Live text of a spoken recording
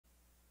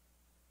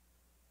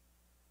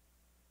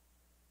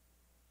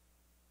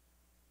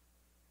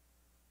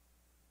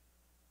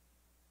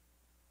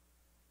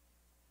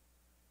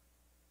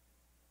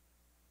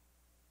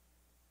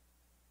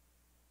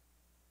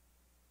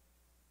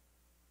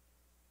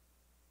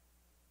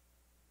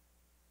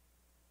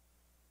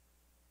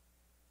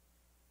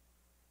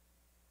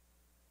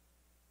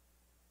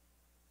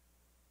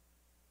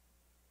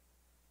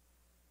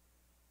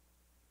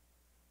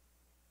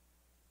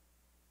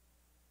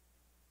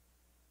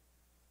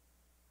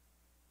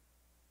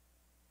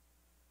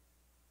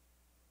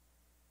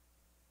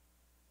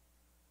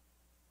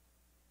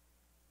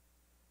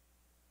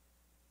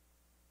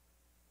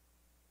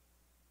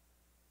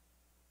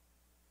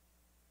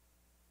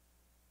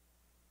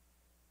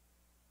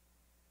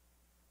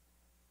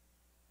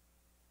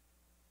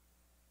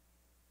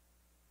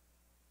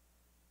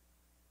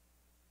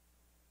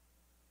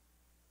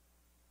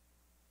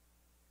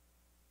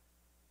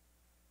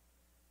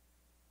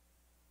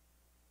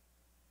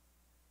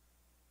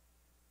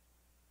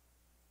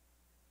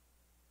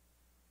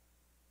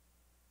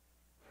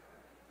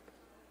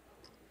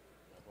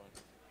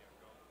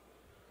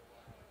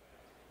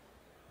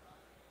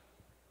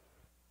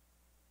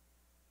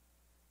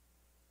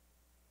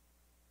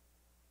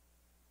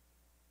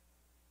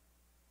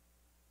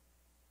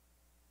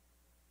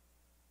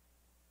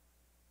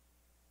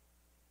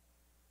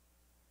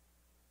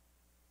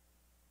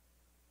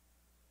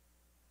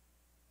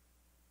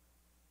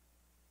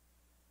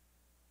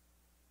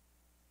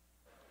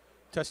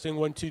Testing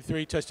 1, 2,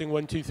 3, testing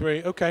 1, 2,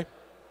 3. Okay,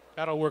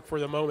 that'll work for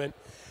the moment.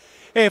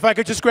 Hey, if I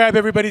could just grab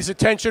everybody's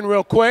attention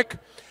real quick.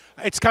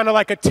 It's kind of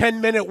like a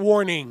 10-minute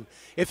warning.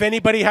 If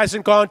anybody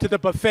hasn't gone to the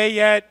buffet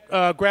yet,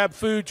 grab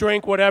food,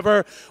 drink,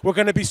 whatever, we're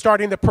going to be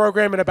starting the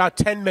program in about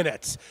 10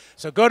 minutes.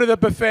 So go to the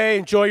buffet,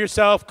 enjoy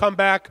yourself, come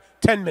back,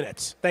 10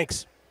 minutes.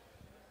 Thanks.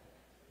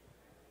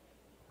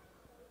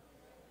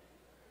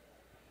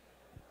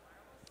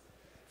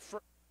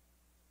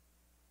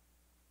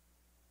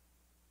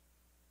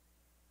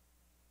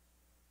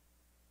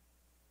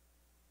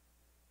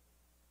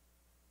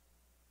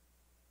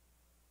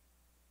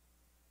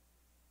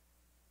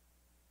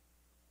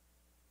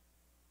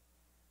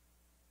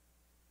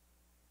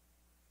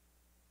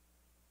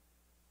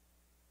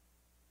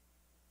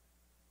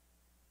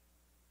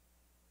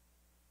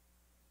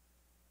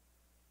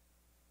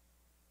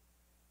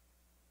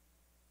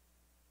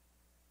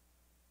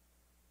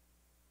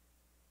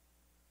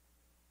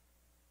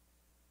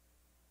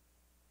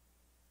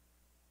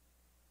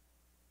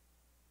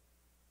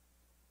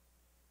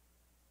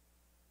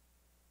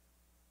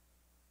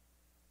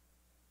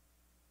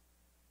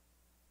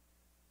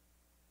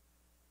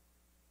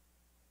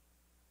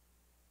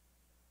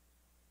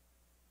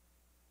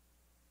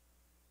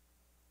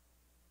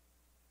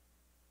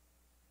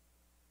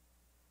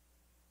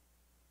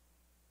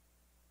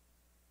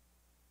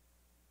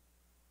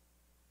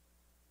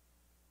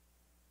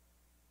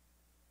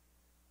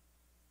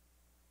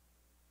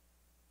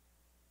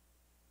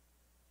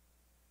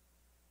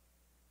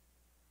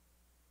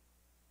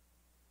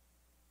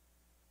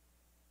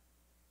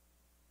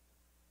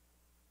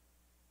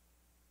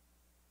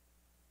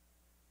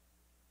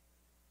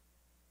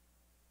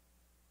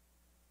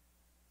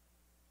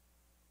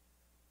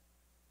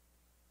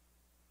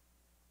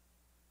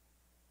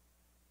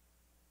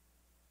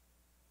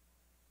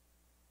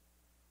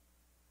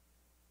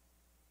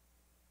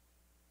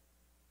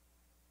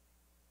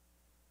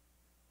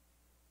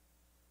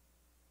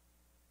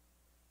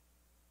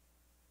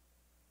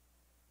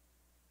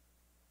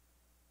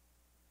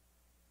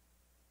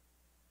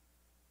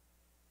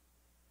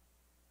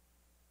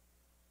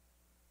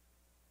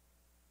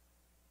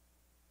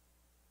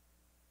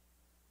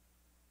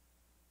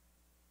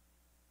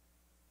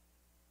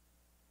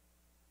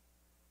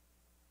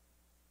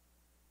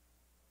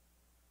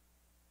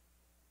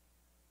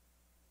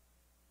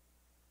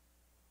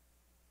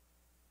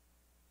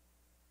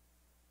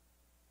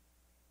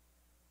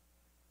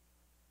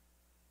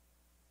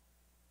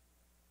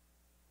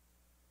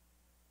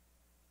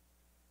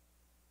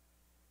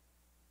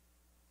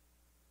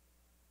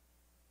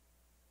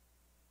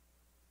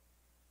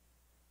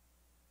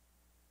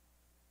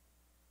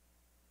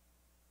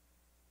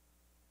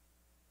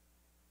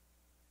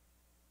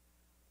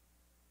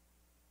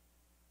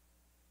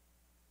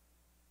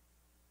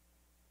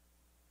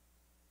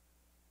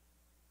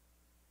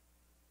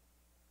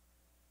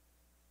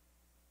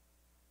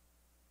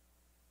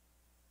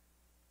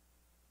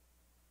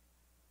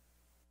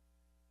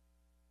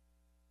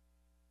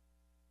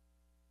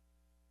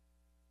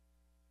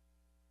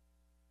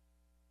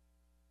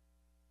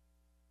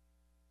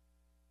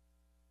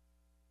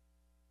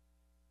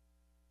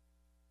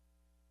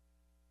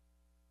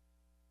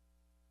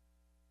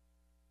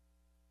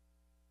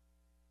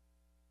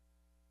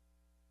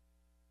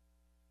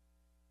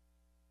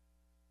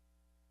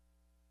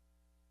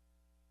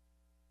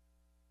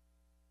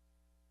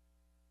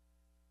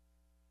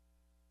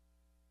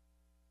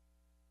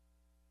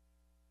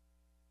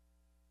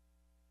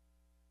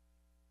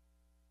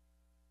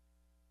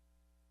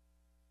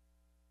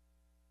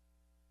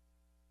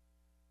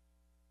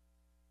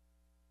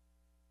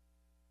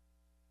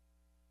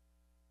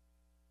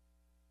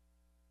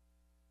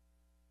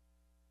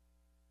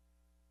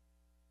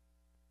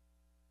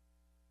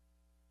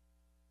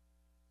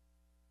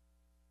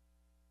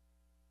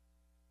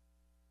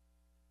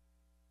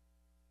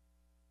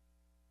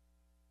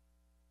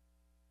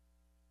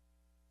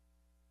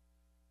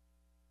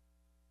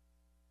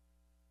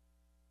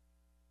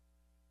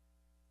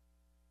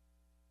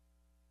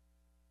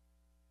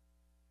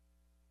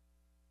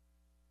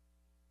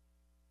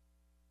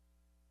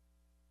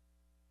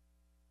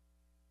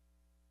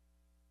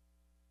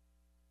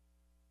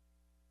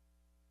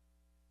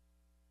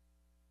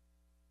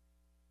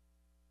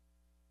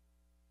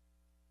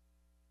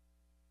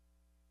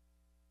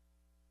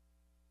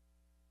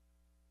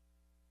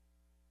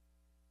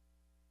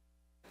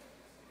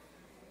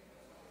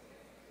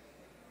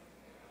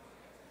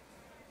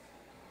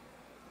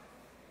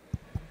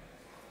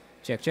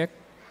 Check, check.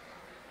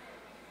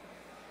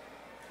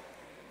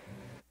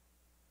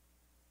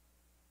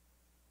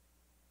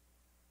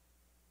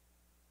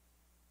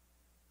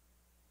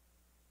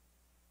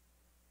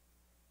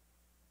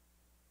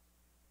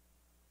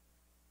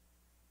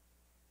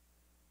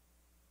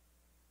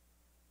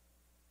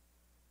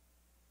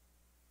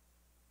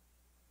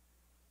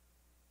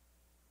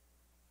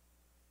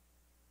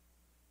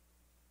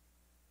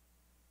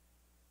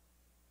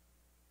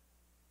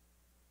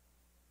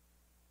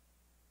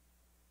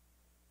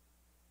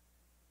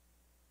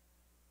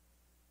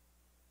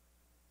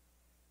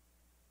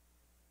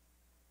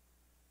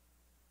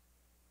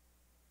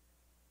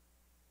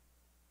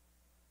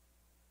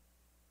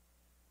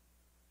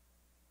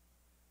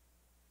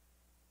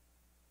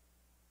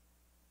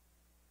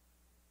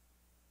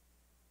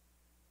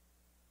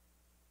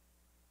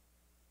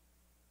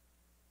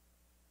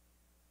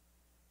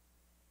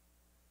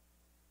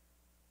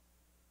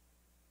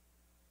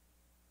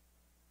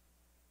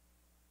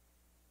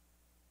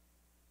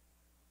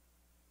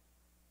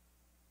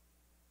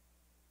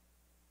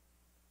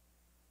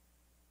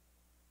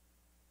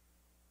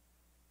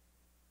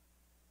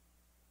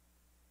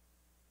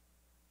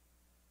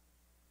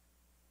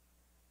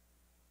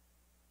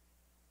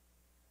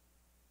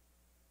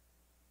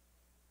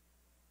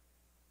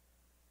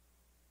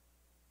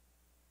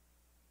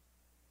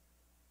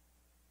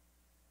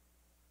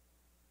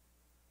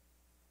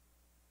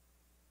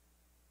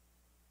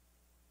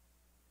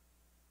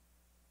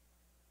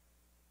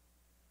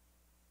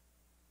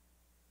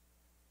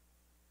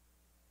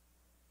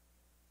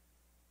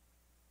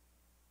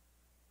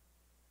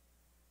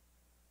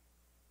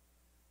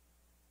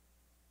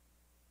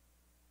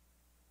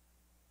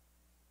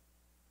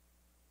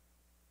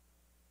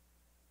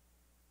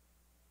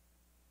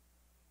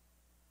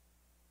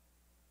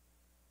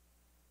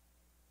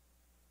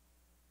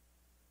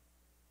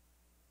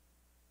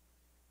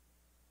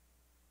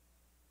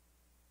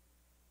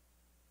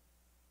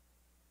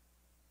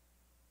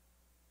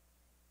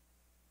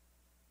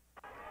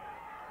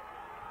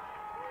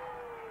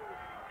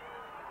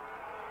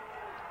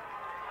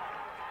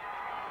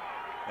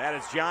 That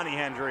is Johnny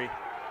Hendry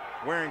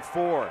wearing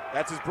 4.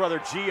 That's his brother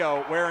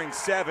Gio wearing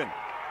 7.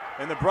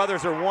 And the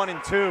brothers are 1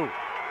 and 2.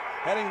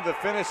 Heading to the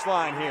finish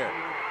line here.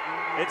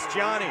 It's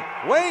Johnny.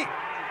 Wait!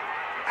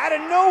 Out of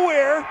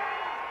nowhere,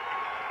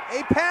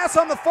 a pass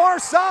on the far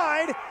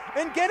side,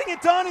 and getting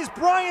it done is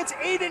Bryant's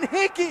Aiden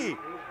Hickey.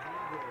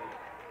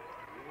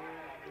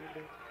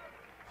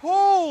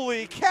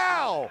 Holy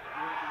cow!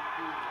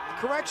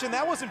 Correction,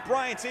 that wasn't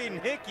Bryant's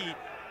Aiden Hickey.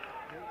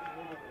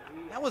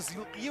 That was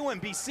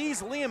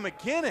UMBC's Liam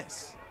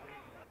McGinnis.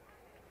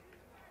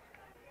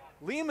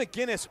 Liam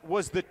McGinnis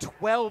was the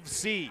 12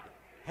 seed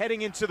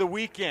heading into the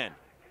weekend.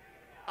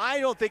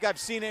 I don't think I've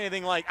seen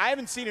anything like, I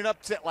haven't seen an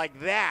upset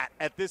like that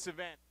at this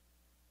event.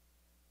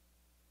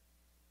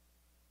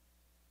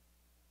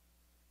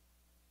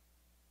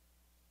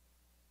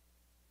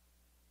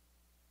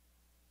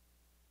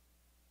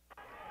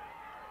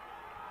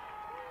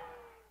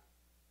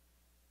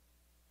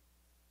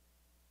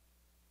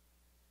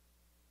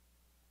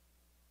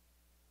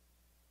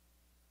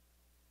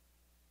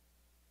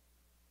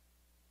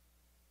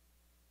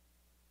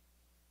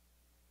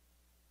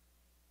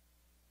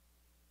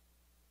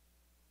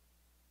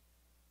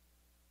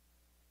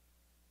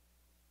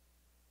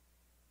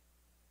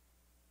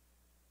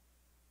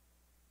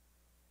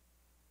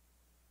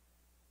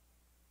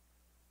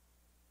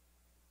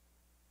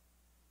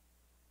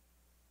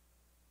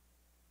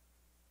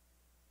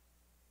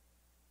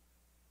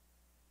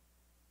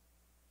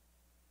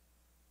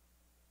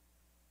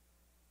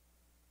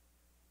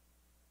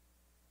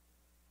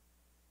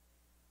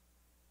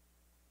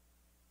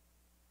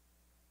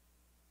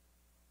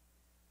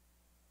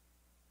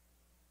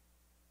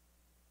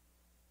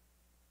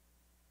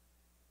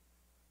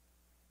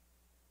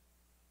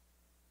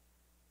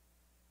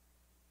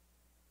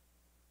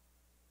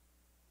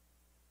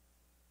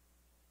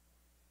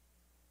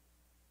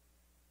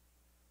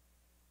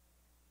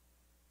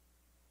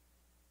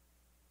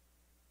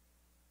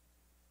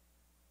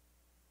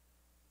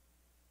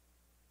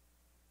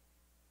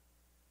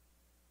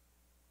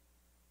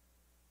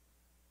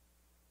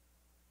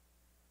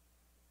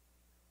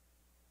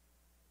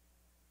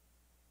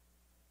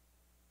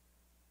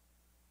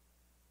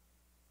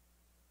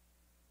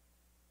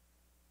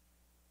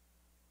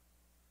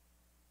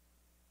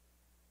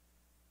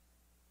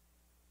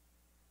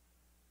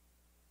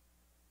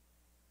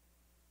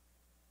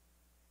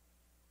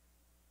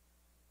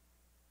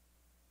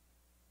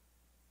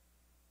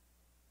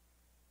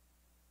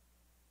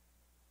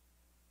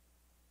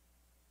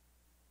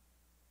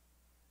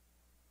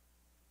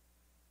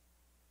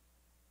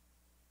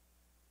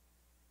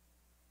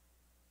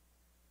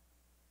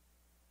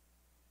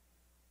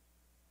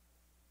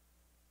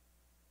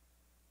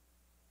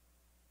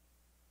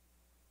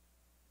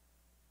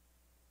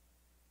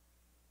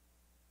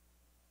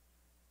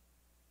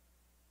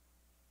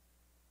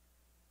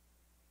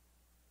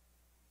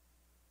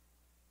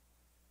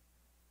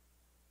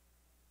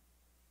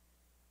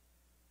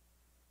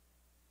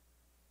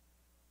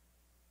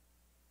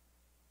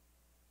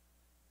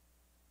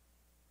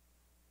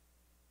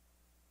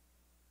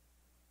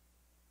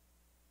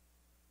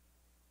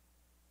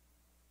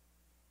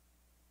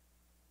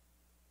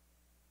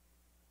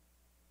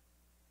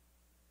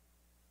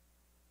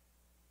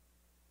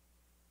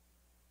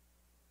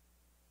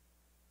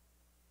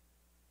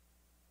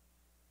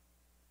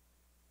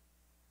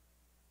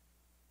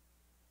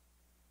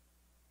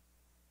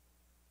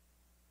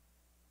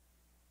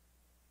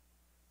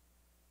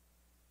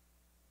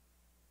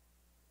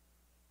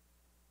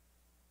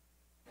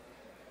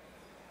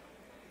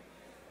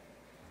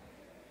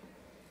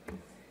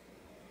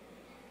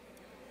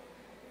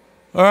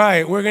 All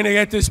right, we're going to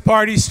get this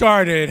party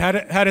started.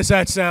 How does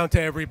that sound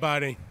to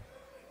everybody?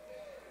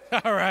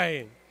 All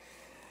right.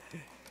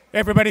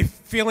 Everybody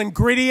feeling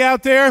gritty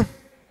out there?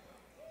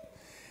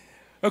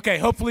 Okay,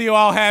 hopefully you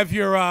all have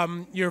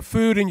your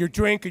food and your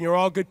drink and you're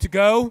all good to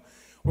go.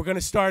 We're going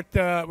to start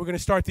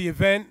the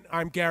event.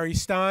 I'm Gary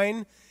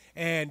Stein,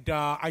 and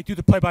I do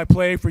the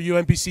play-by-play for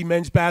UMBC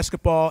men's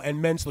basketball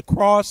and men's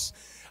lacrosse.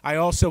 I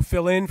also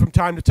fill in from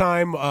time to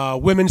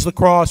time women's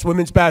lacrosse,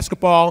 women's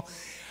basketball.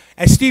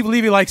 As Steve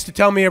Levy likes to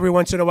tell me every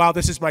once in a while,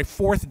 this is my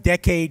 4th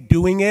decade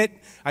doing it.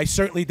 I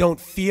certainly don't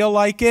feel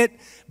like it,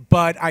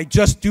 but I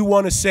just do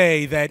want to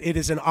say that it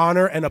is an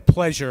honor and a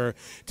pleasure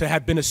to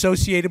have been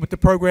associated with the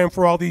program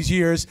for all these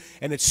years,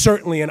 and it's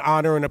certainly an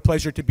honor and a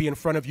pleasure to be in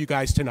front of you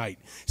guys tonight.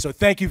 So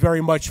thank you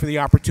very much for the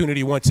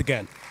opportunity once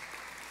again.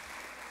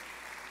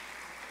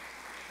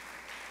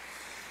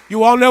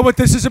 You all know what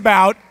this is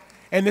about.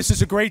 And this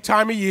is a great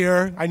time of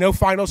year. I know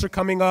finals are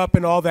coming up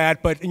and all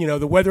that, but you know,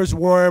 the weather's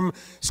warm,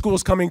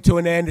 school's coming to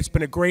an end. It's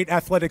been a great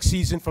athletic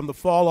season from the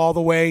fall all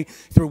the way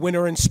through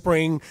winter and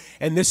spring,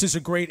 and this is a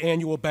great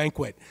annual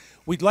banquet.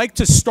 We'd like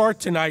to start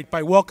tonight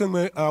by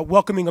welcoming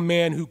a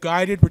man who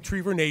guided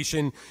Retriever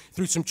Nation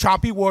through some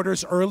choppy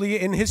waters early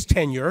in his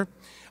tenure,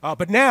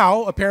 but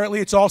now,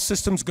 apparently, it's all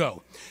systems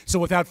go. So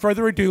without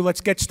further ado,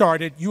 let's get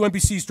started.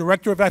 UMBC's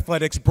Director of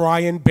Athletics,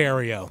 Brian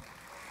Barrio.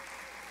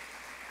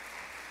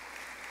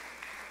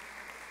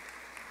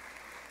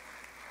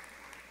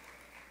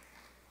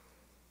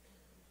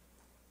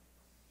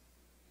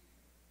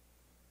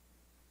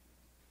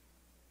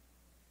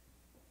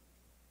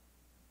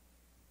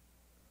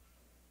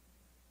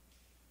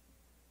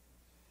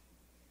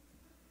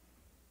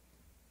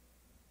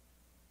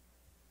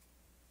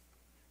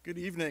 Good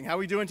evening. How are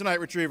we doing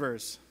tonight,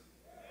 Retrievers?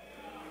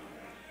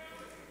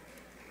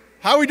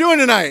 How are we doing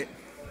tonight?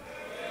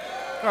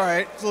 All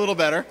right, it's a little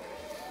better.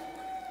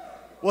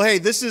 Well, hey,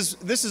 this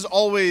is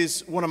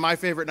always one of my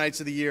favorite nights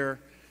of the year.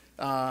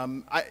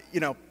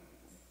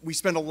 We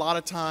spend a lot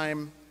of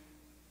time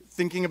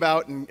thinking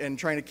about and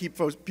trying to keep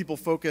people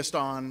focused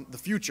on the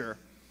future.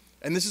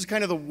 And this is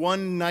kind of the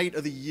one night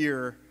of the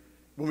year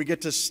when we get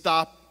to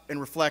stop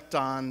and reflect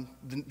on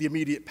the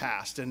immediate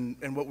past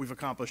and what we've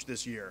accomplished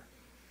this year.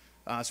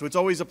 So it's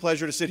always a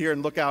pleasure to sit here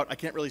and look out. I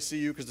can't really see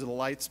you because of the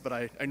lights, but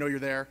I know you're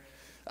there.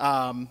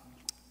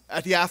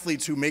 At the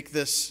athletes who make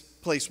this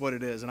place what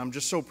it is. And I'm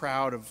just so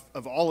proud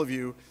of all of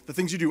you, the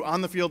things you do on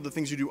the field, the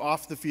things you do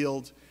off the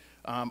field,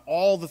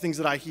 all the things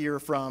that I hear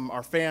from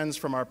our fans,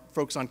 from our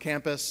folks on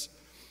campus.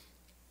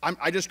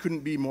 I just couldn't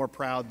be more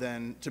proud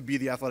than to be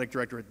the athletic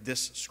director at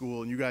this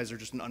school, and you guys are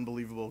just an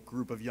unbelievable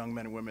group of young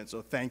men and women,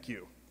 so thank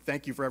you.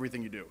 Thank you for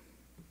everything you do.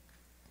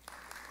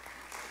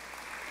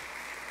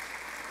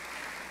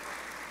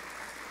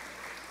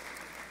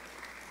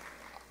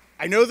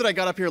 I know that I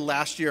got up here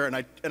last year and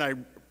I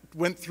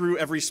went through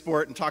every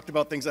sport and talked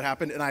about things that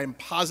happened, and I am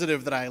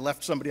positive that I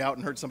left somebody out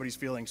and hurt somebody's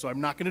feelings, so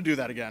I'm not going to do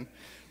that again.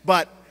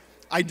 But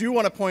I do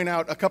want to point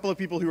out a couple of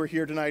people who are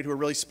here tonight who are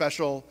really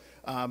special,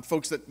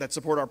 folks that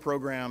support our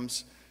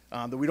programs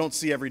that we don't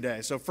see every day.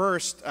 So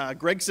first,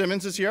 Greg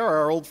Simmons is here,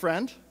 our old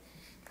friend,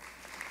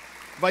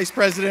 Vice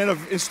President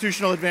of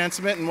Institutional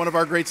Advancement and one of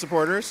our great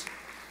supporters.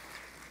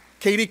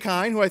 Katie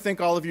Kine, who I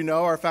think all of you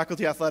know, our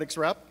Faculty Athletics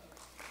rep.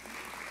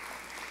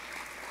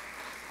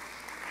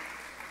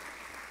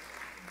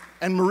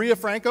 And Maria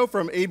Franco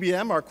from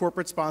ABM, our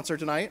corporate sponsor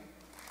tonight.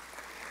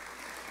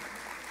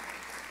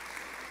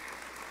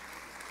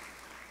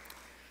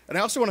 And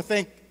I also want to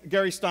thank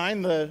Gary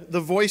Stein,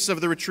 the voice of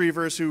the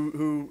Retrievers,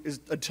 who is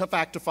a tough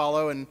act to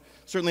follow and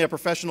certainly a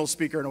professional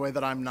speaker in a way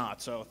that I'm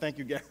not. So thank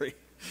you, Gary.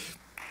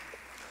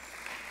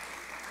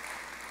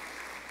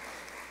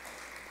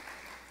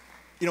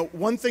 You know,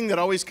 one thing that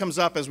always comes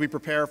up as we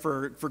prepare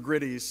for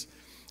Gritties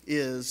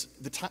is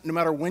no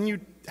matter when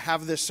you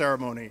have this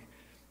ceremony,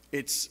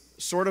 it's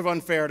sort of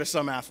unfair to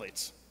some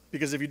athletes.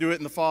 Because if you do it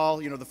in the fall,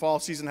 the fall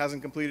season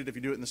hasn't completed. If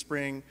you do it in the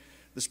spring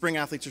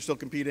athletes are still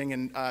competing.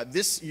 And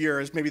this year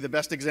is maybe the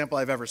best example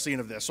I've ever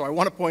seen of this. So I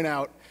want to point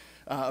out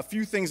a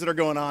few things that are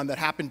going on that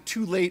happened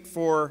too late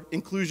for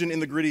inclusion in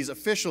the Gritties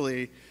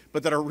officially,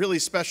 but that are really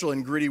special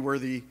and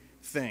Gritty-worthy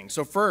things.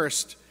 So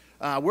first,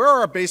 where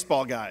are our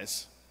baseball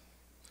guys?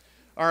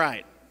 All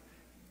right.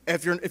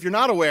 If you're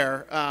not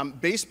aware,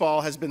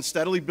 baseball has been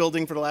steadily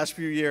building for the last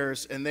few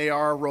years, and they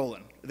are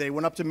rolling. They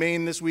went up to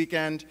Maine this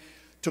weekend,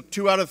 took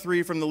 2 out of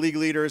 3 from the league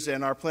leaders,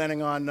 and are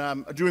planning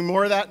on doing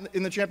more of that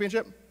in the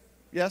championship?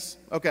 Yes?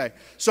 Okay.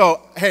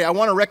 So, hey, I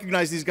want to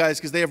recognize these guys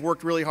because they have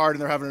worked really hard,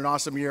 and they're having an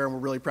awesome year, and we're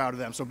really proud of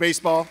them. So,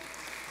 baseball.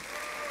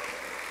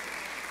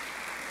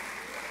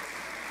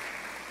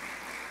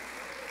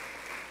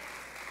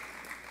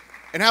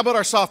 And how about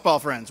our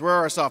softball friends? Where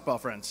are our softball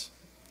friends?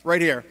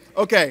 Right here.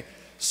 Okay.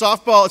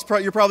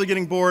 Softball, you're probably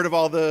getting bored of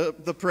all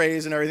the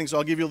praise and everything, so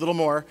I'll give you a little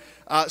more.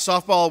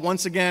 Softball,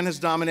 once again, has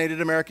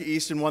dominated America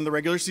East and won the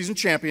regular season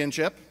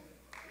championship.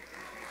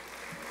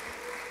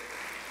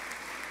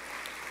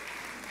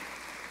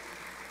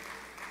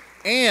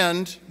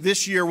 And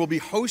this year we'll be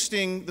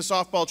hosting the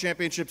softball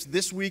championships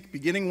this week,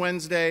 beginning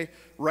Wednesday,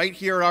 right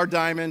here at our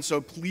diamond,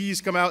 so please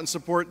come out and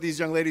support these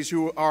young ladies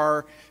who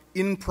are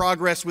in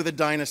progress with a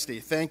dynasty.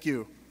 Thank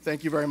you.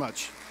 Thank you very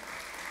much.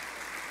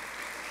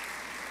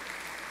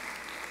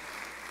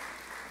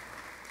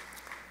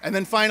 And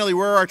then finally,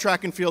 where are our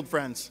track and field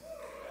friends?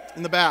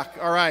 In the back.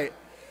 All right.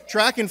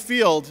 Track and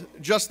field,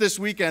 just this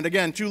weekend,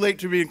 again, too late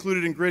to be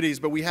included in Gritties,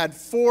 but we had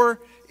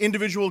 4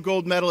 individual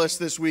gold medalists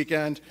this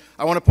weekend.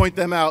 I want to point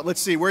them out. Let's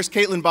see. Where's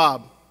Caitlin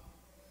Bobb?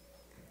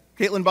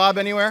 Caitlin Bobb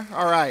anywhere?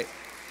 All right.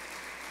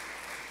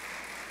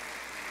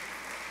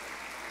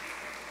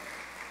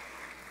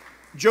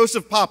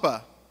 Joseph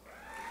Papa,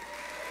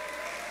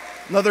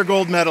 another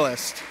gold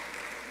medalist.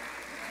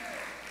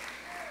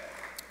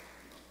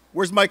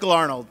 Where's Michael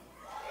Arnold?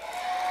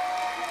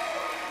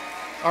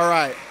 All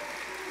right.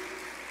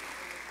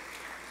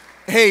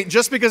 Hey,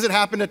 just because it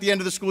happened at the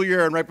end of the school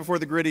year and right before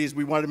the Gritties,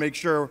 we wanted to make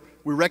sure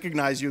we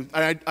recognize you.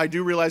 I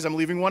do realize I'm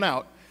leaving one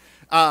out.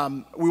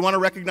 We want to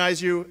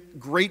recognize you.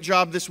 Great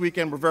job this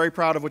weekend. We're very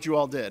proud of what you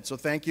all did, so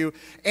thank you.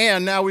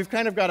 And now we've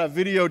kind of got a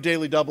video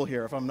daily double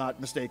here, if I'm not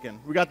mistaken.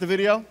 We got the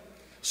video?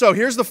 So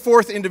here's the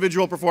 4th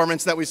individual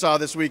performance that we saw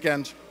this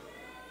weekend.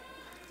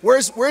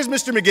 Where's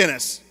Mr.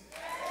 McGinnis?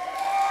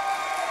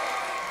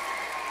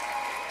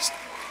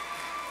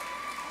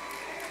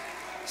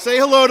 Say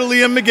hello to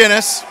Liam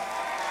McGinnis.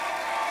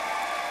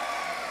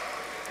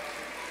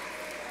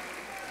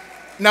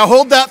 Now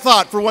hold that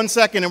thought for 1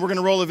 second and we're going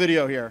to roll a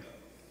video here.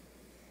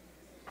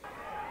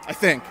 I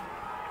think.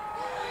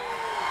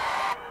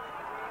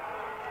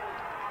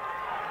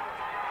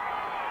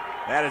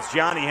 That is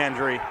Johnny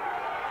Hendry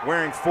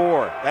wearing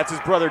 4. That's his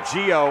brother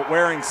Gio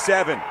wearing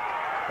 7.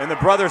 And the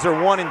brothers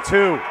are 1 and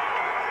 2.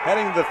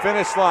 Heading to the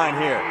finish line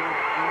here.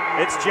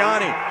 It's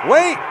Johnny.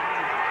 Wait!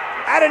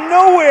 out of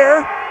nowhere,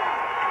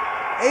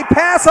 a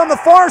pass on the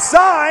far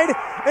side,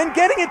 and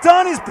getting it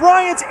done is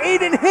Bryant's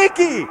Aiden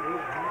Hickey.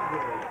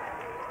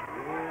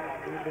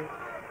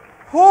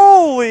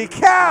 Holy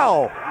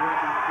cow!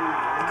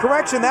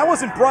 Correction, that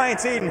wasn't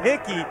Bryant's Aiden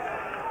Hickey.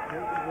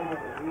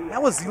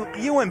 That was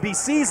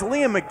UMBC's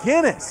Liam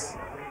McGinnis.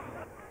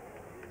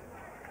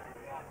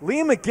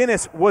 Liam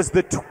McGinnis was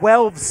the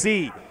 12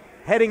 seed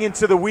heading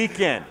into the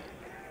weekend.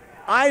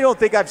 I don't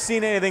think I've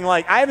seen anything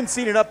like, I haven't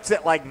seen an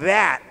upset like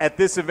that at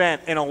this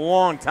event in a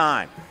long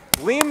time.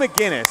 Liam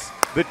McGinnis,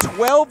 the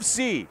 12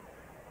 seed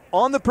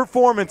on the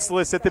performance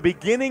list at the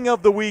beginning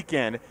of the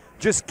weekend,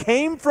 just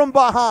came from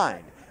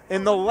behind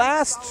in the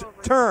last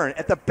turn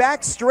at the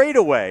back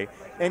straightaway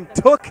and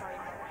took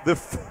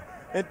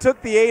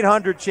the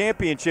 800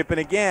 championship. And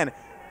again,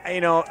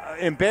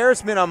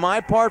 embarrassment on my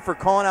part for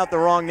calling out the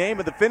wrong name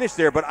at the finish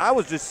there, but I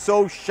was just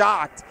so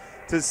shocked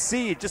to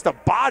see just a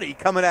body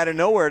coming out of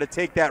nowhere to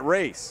take that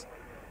race.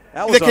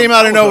 That came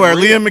out of nowhere.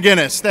 Liam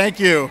McGinnis,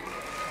 thank you.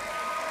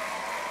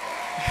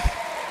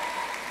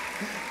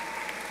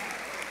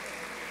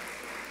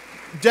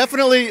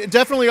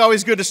 Definitely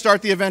always good to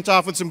start the event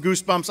off with some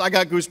goosebumps. I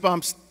got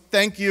goosebumps.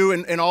 Thank you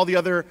and all the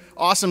other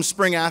awesome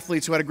spring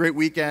athletes who had a great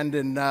weekend,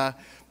 and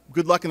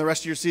good luck in the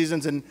rest of your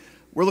seasons. And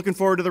we're looking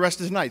forward to the rest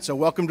of tonight. So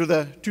welcome to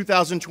the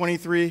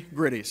 2023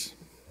 Gritties.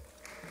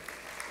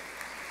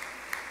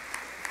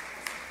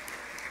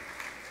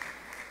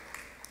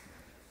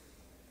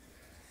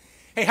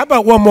 Hey, how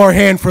about one more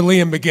hand for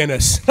Liam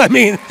McGinnis? I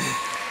mean,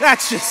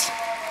 that's just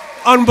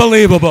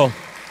unbelievable.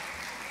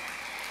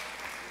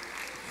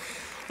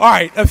 All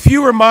right, a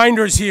few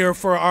reminders here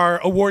for our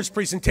awards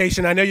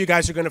presentation. I know you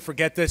guys are going to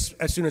forget this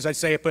as soon as I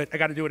say it, but I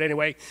got to do it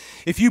anyway.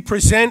 If you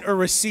present or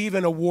receive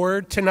an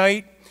award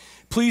tonight,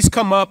 please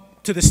come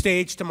up to the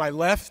stage to my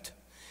left,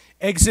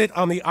 exit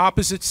on the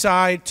opposite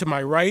side to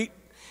my right,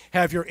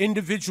 have your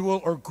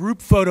individual or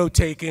group photo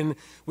taken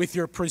with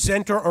your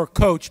presenter or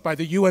coach by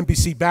the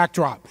UMBC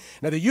backdrop.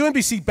 Now, the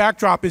UMBC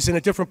backdrop is in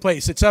a different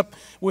place. It's up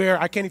where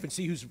I can't even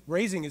see who's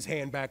raising his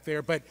hand back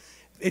there, but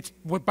it's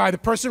by the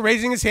person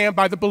raising his hand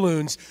by the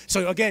balloons.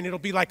 So again, it'll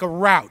be like a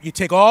route. You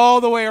take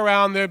all the way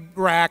around the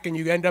rack and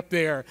you end up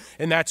there,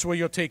 and that's where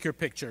you'll take your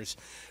pictures.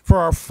 For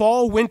our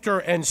fall, winter,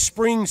 and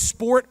spring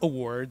sport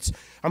awards,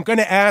 I'm going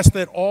to ask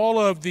that all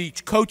of the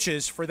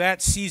coaches for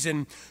that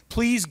season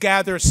please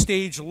gather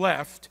stage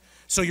left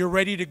so you're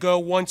ready to go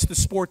once the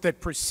sport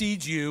that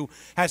precedes you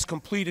has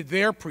completed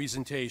their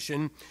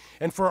presentation.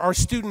 And for our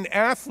student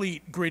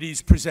athlete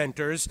Gritties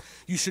presenters,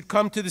 you should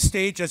come to the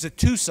stage as a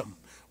twosome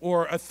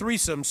or a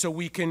threesome so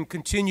we can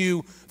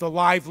continue the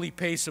lively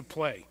pace of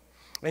play.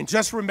 And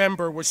just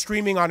remember, we're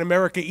streaming on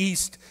America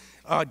East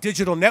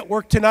Digital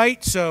Network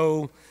tonight,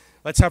 so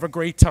let's have a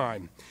great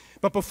time.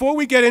 But before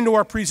we get into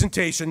our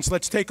presentations,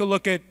 let's take a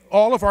look at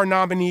all of our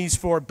nominees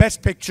for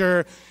Best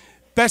Picture,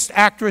 Best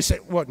Actress.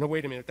 What? No,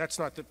 wait a minute. That's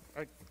not the.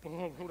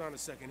 Hold on a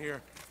second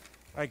here.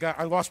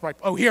 I lost my.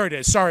 Oh, here it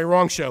is. Sorry,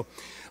 wrong show.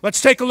 Let's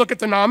take a look at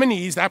the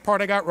nominees. That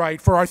part I got right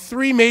for our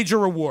three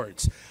major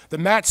awards: the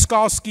Matt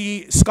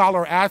Skalski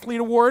Scholar Athlete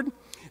Award,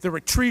 the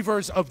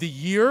Retrievers of the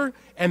Year,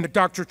 and the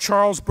Dr.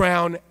 Charles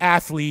Brown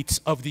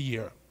Athletes of the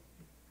Year.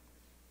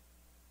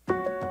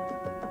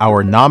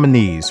 Our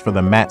nominees for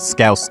the Matt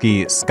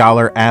Skalski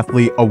Scholar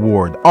Athlete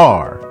Award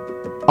are,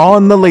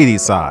 on the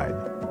ladies' side,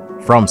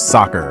 from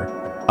soccer,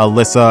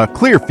 Alyssa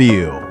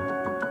Clearfield.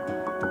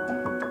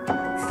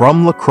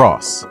 From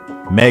lacrosse,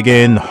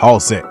 Megan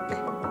Halsick.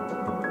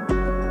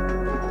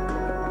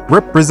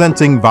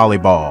 Representing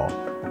volleyball,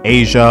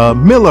 Asia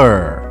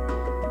Miller.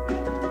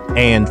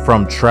 And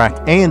from track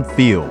and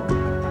field,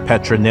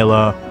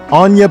 Petronilla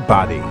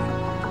Onyebadi.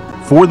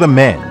 For the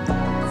men,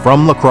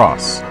 from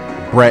lacrosse,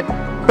 Brett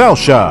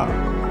Belsha.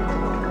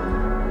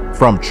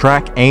 From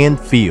track and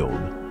field,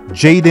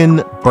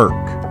 Jaden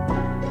Burke.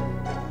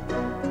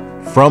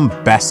 From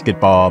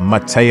basketball,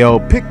 Matteo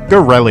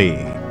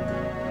Piccarelli.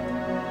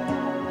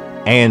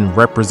 And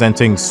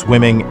representing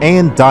swimming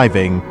and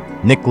diving,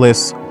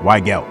 Nicholas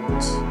Weigelt.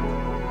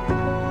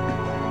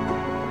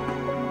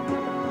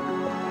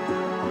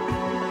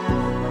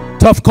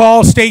 Tough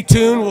call. Stay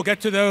tuned. We'll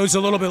get to those a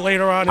little bit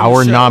later on in the show.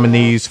 Our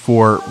nominees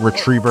for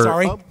Retriever.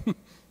 Sorry.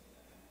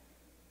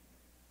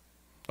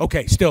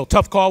 Okay, still,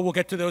 tough call. We'll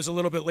get to those a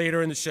little bit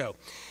later in the show.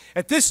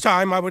 At this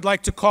time, I would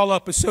like to call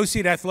up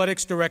Associate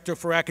Athletics Director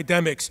for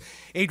Academics,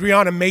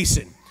 Adriana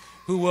Mason,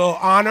 who will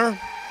honor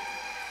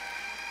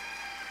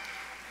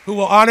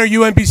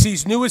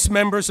UMBC's newest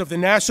members of the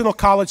National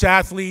College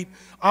Athlete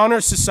Honor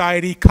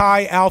Society,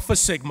 Chi Alpha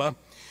Sigma,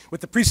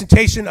 with the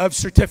presentation of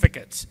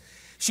certificates.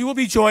 She will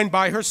be joined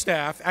by her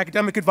staff,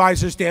 academic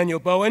advisors Daniel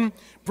Bowen,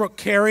 Brooke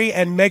Carey,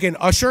 and Megan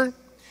Usher,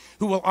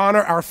 who will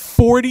honor our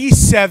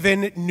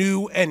 47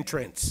 new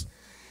entrants.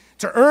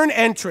 To earn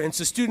entrance,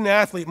 a student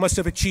athlete must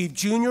have achieved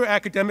junior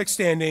academic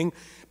standing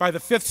by the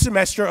 5th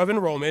semester of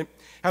enrollment,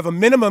 have a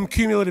minimum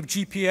cumulative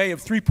GPA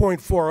of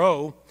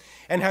 3.40,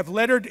 and have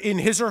lettered in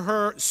his or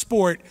her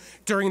sport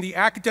during the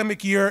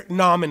academic year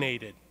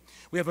nominated.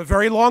 We have a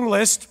very long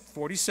list,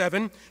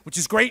 47, which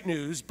is great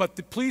news,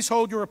 but please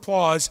hold your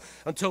applause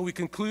until we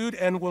conclude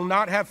and will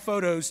not have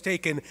photos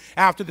taken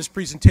after this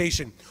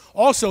presentation.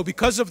 Also,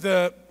 because of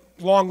the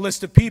long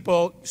list of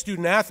people,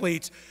 student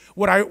athletes,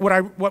 what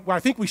I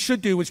think we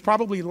should do is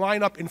probably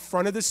line up in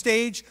front of the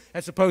stage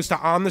as opposed to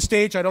on the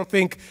stage. I don't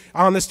think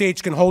on the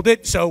stage can hold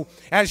it. So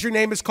as your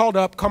name is called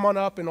up, come on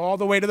up and all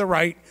the way to the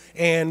right,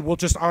 and we'll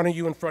just honor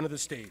you in front of the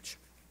stage.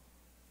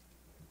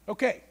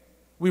 Okay,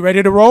 we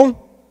ready to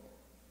roll?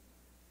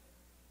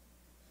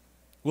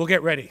 We'll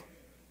get ready.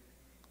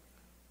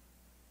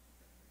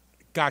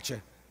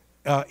 Gotcha.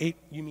 You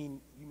mean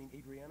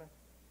Adriana?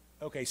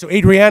 Okay, so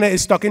Adriana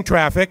is stuck in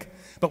traffic,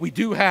 but we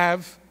do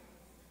have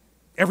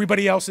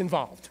everybody else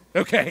involved.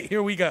 Okay,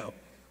 here we go.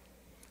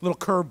 Little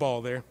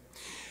curveball there.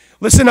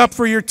 Listen up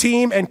for your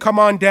team and come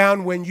on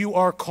down when you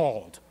are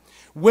called.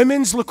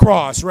 Women's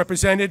lacrosse,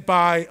 represented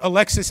by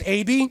Alexis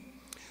Abe,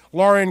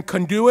 Lauren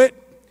Conduit,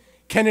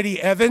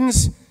 Kennedy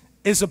Evans,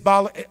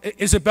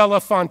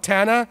 Isabella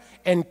Fontana,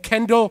 and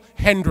Kendall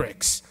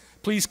Hendricks.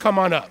 Please come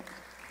on up.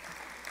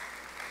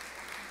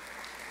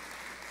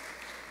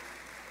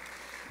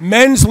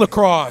 Men's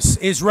lacrosse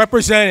is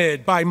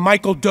represented by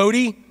Michael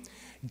Doty,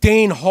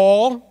 Dane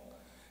Hall,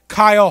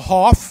 Kyle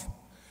Hoff,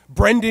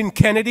 Brendan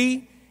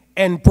Kennedy,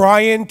 and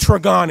Brian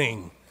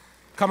Tregoning.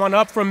 Come on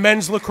up from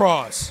men's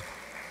lacrosse.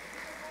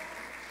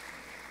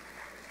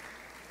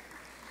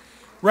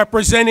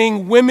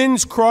 Representing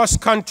women's cross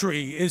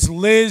country is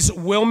Liz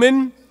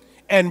Willman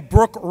and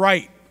Brooke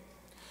Wright.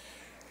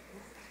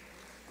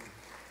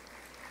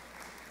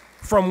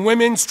 From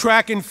women's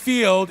track and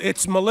field,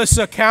 it's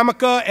Melissa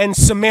Kamika and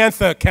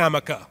Samantha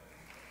Kamika.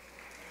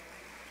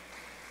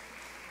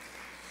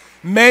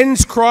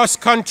 Men's cross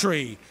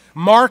country,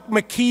 Mark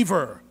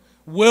McKeever,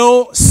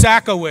 Will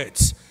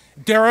Sakowitz,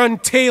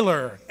 Darren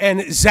Taylor,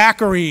 and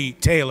Zachary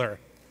Taylor.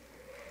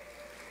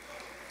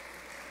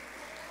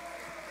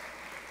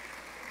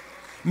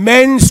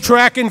 Men's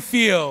track and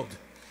field,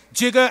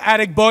 Jiga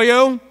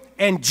Adegboyo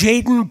and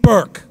Jaden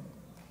Burke.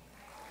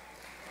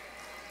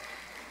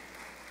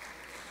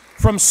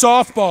 From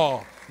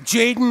softball,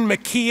 Jaden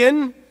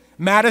McKeon,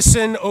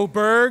 Madison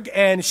Oberg,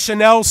 and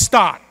Chanel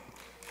Stott.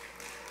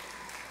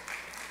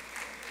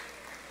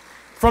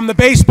 From the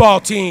baseball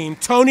team,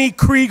 Tony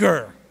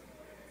Krieger.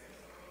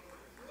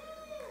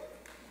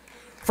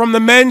 From the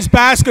men's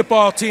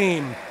basketball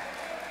team,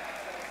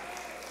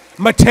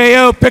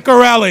 Matteo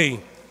Piccarelli.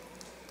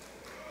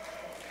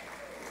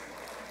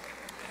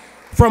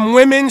 From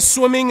women's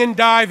swimming and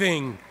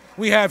diving,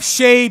 we have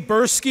Shay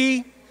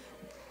Bursky,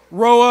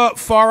 Roa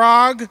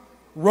Farag,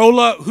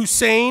 Rola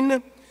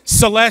Hussein,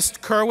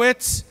 Celeste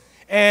Kerwitz,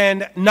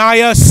 and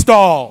Naya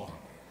Stahl.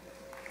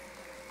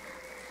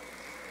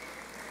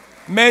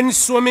 Men's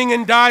swimming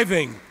and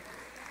diving,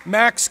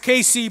 Max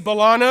Casey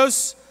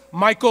Bolanos,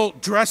 Michael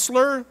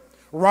Dressler,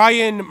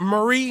 Ryan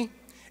Murray,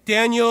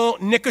 Daniel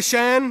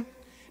Nikoshan,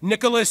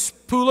 Nicholas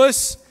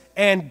Poulos,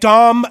 and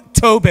Dom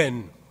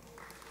Tobin.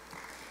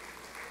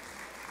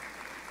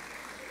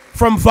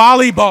 From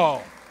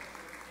volleyball,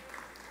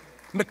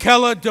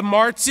 Michaela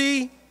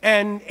DeMarzi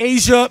and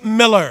Asia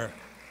Miller.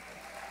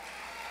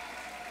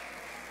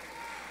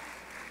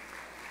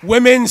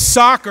 Women's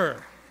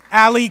soccer,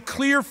 Allie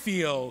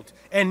Clearfield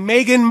and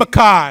Megan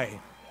Mackay.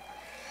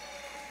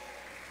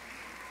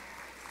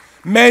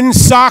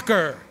 Men's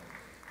soccer,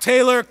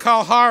 Taylor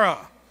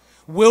Kalhara,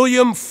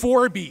 William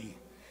Forby,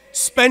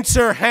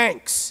 Spencer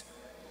Hanks,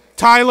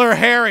 Tyler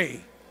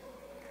Harry,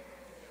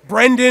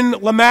 Brendan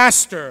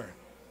Lemaster,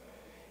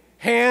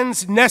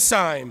 Hans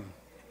Nessheim,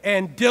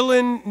 and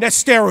Dylan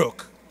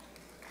Nesteruk.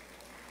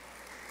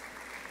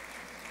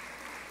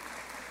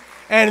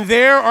 And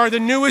there are the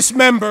newest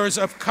members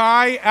of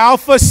Chi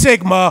Alpha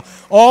Sigma,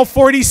 all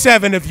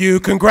 47 of you.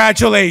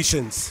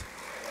 Congratulations.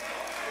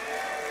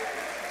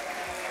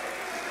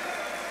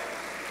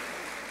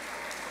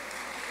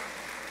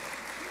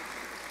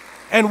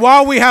 And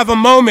while we have a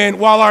moment,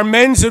 while our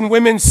men's and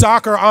women's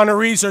soccer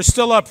honorees are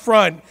still up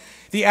front,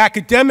 the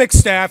academic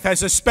staff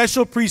has a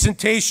special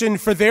presentation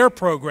for their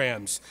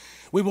programs.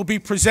 We will be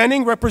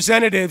presenting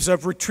representatives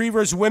of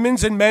Retrievers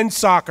women's and men's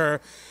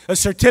soccer a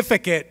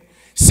certificate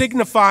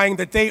signifying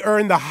that they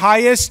earned the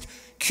highest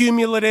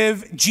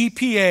cumulative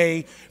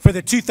GPA for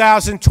the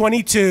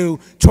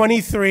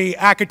 2022-23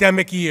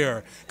 academic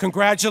year.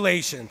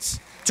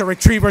 Congratulations to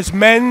Retrievers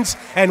men's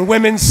and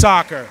women's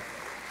soccer.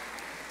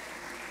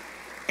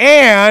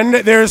 And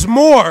there's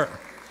more.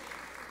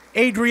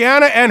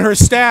 Adriana and her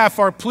staff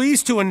are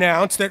pleased to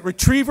announce that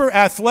Retriever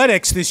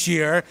Athletics this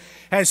year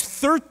has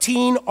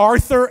 13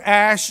 Arthur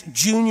Ashe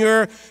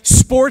Jr.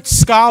 Sports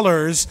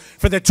Scholars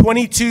for the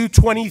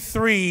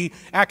 22-23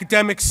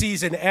 academic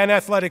season and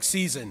athletic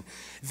season.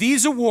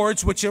 These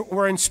awards, which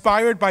were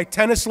inspired by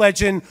tennis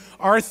legend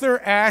Arthur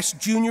Ashe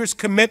Jr.'s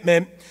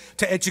commitment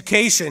to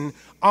education,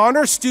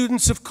 honor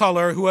students of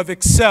color who have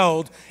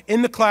excelled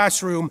in the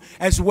classroom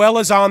as well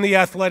as on the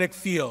athletic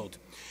field.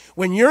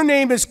 When your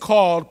name is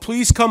called,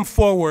 please come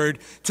forward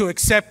to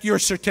accept your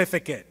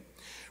certificate.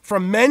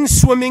 From men's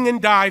swimming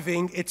and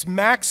diving, it's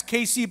Max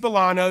Casey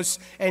Bolanos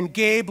and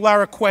Gabe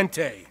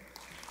Laraquente.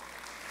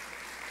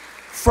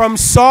 From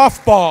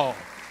softball,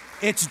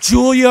 it's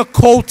Julia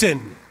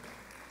Colton.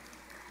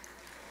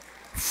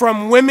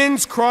 From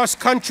women's cross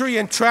country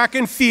and track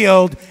and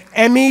field,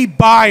 Emmy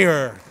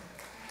Beyer.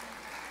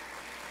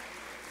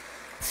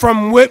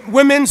 From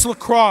women's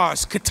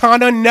lacrosse,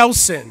 Katana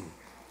Nelson.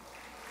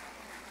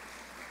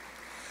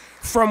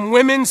 From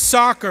women's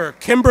soccer,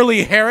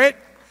 Kimberly Harrett,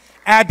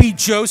 Abby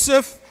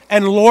Joseph,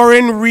 and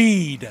Lauren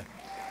Reed.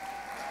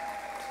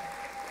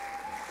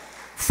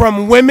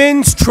 From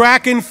women's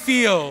track and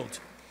field,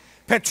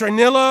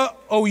 Petronilla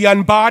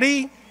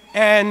Oyanbadi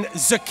and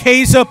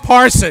Zakeza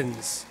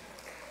Parsons.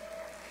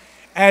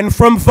 And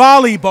from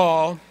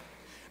volleyball,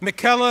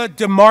 Michaela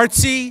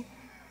DeMarzi,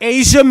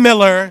 Asia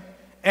Miller,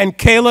 and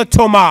Kayla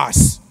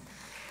Tomas.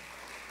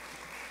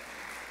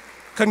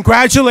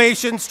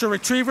 Congratulations to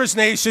Retrievers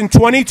Nation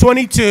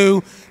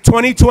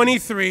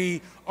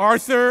 2022-2023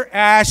 Arthur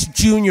Ashe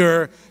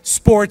Jr.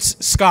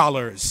 Sports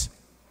Scholars.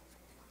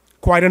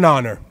 Quite an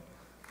honor.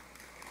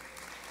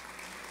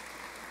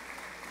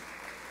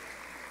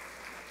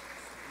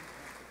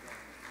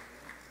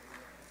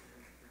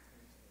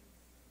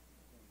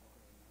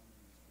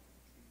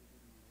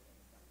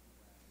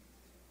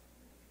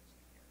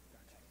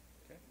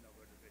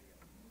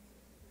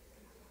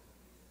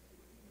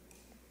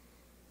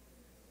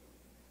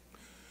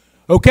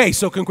 Okay,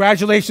 so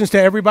congratulations to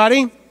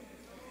everybody.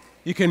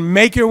 You can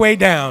make your way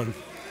down.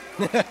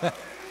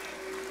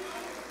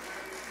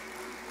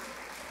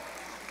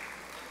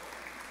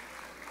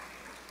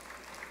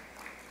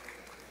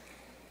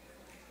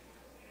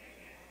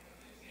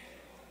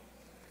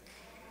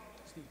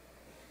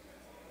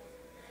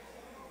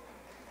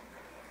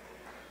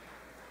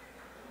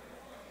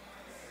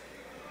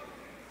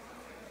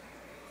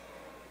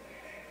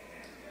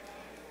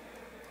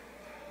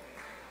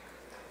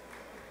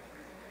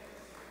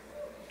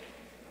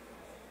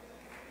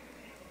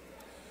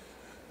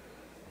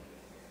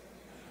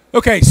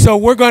 Okay, so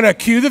we're going to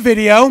cue the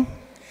video,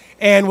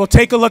 and we'll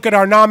take a look at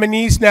our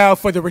nominees now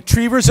for the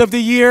Retrievers of the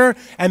Year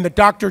and the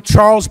Dr.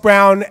 Charles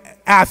Brown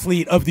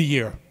Athlete of the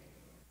Year.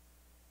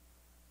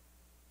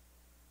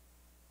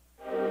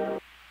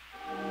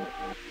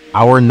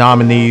 Our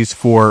nominees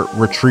for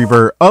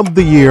Retriever of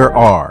the Year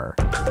are,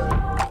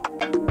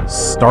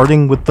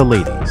 starting with the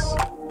ladies,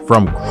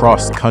 from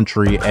cross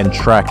country and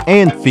track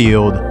and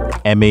field,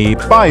 Emmy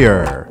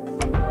Beyer.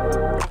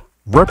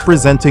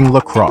 Representing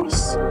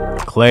lacrosse,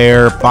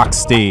 Claire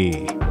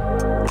Boxty.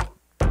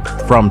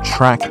 From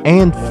track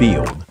and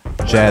field,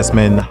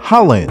 Jasmine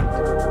Holland.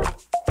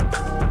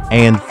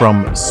 And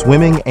from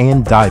swimming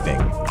and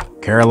diving,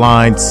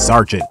 Caroline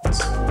Sargent.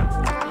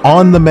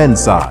 On the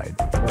men's side,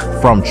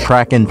 from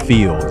track and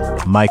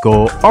field,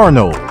 Michael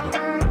Arnold.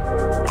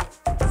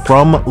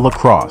 From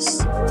lacrosse,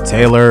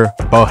 Taylor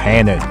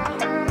Bohannon.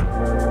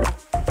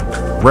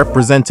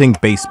 Representing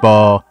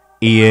baseball,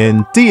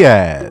 Ian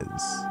Diaz.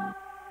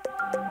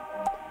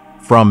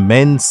 From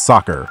men's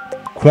soccer,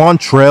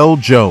 Quantrell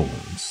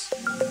Jones.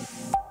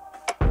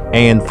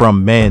 And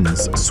from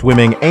men's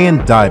swimming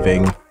and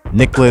diving,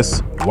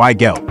 Nicholas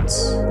Weigelt.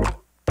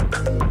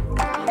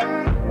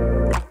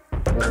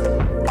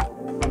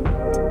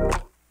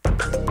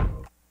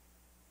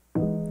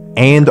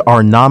 And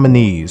our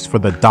nominees for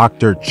the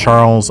Dr.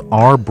 Charles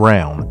R.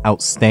 Brown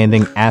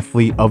Outstanding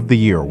Athlete of the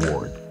Year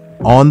Award.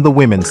 On the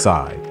women's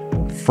side,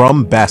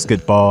 from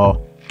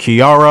basketball,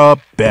 Kiara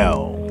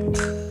Bell.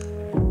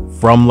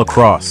 From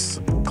lacrosse,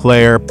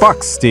 Claire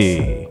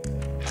Boxty.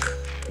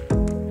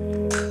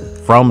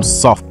 From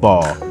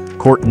softball,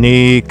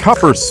 Courtney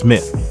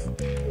Coppersmith.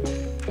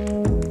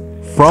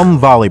 From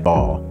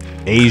volleyball,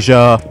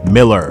 Asia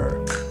Miller.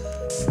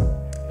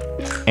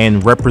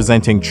 And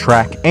representing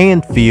track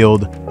and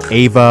field,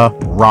 Ava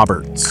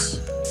Roberts.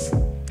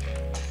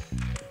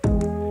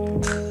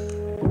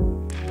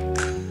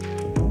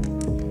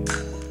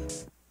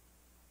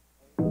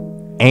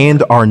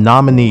 And our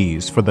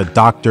nominees for the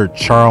Dr.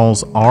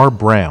 Charles R.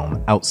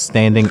 Brown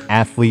Outstanding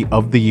Athlete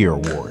of the Year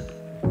Award.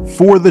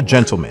 For the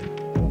gentlemen,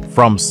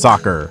 from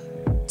soccer,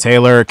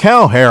 Taylor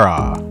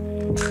Calhera.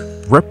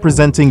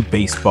 Representing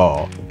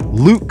baseball,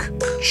 Luke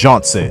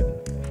Johnson.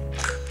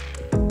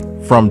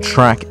 From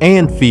track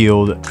and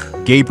field,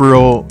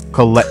 Gabriel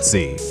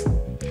Coletzi.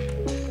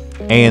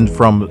 And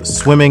from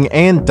swimming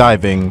and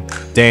diving,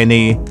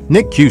 Danny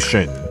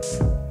Nikushin.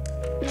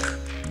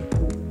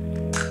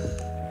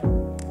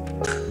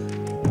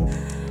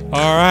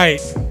 All right,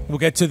 we'll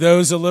get to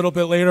those a little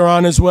bit later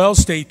on as well.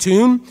 Stay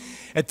tuned.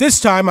 At this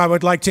time, I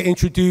would like to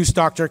introduce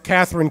Dr.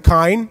 Catherine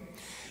Kine,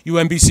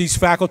 UMBC's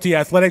Faculty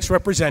Athletics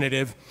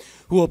Representative,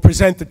 who will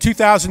present the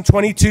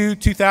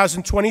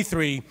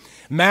 2022-2023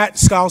 Matt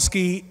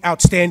Skalski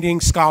Outstanding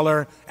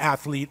Scholar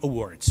Athlete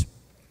Awards.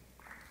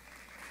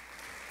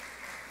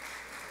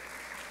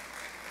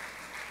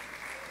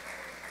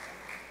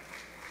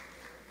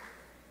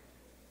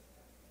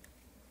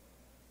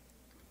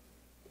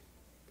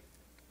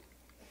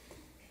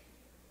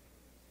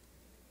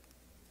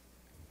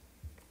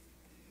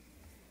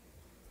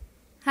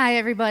 Hi,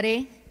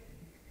 everybody.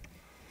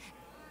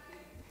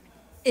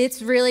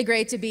 It's really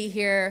great to be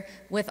here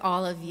with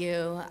all of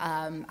you.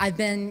 I've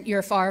been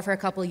your FAR for a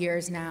couple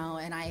years now,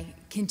 and I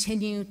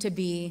continue to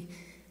be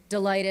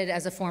delighted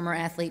as a former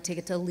athlete to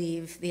get to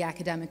leave the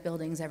academic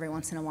buildings every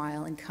once in a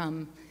while and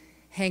come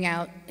hang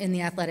out in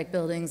the athletic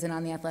buildings and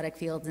on the athletic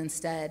fields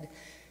instead.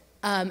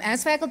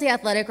 As faculty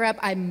athletic rep,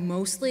 I'm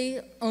mostly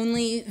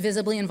only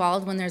visibly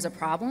involved when there's a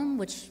problem,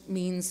 which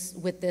means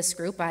with this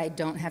group I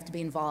don't have to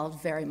be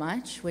involved very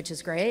much, which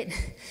is great.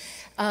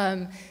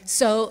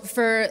 So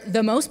for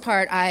the most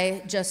part,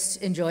 I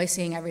just enjoy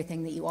seeing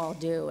everything that you all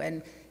do.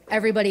 And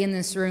everybody in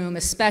this room,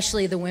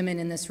 especially the women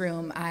in this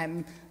room,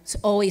 I'm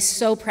always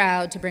so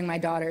proud to bring my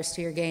daughters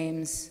to your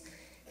games.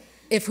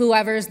 If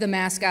whoever's the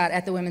mascot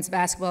at the women's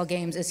basketball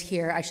games is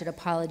here, I should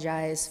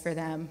apologize for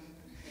them.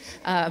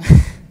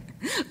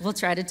 We'll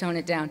try to tone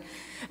it down.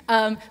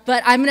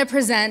 But I'm going to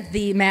present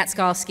the Matt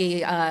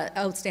Skalski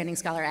Outstanding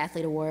Scholar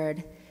Athlete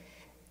Award.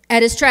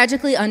 At his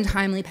tragically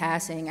untimely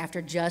passing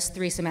after just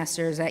 3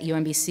 semesters at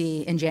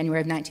UMBC in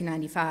January of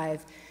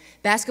 1995,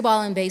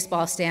 basketball and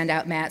baseball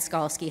standout Matt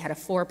Skalski had a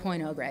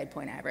 4.0 grade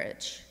point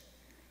average.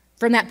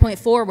 From that point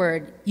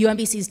forward,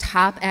 UMBC's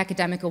top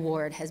academic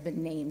award has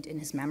been named in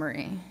his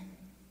memory.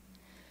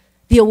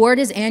 The award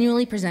is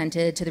annually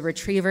presented to the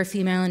retriever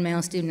female and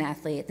male student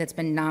athlete that's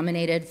been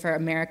nominated for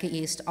America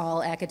East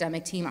All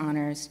Academic Team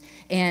Honors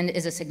and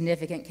is a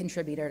significant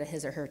contributor to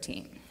his or her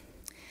team.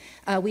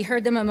 We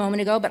heard them a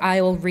moment ago, but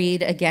I will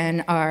read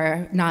again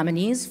our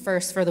nominees.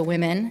 First for the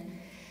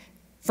women.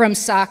 From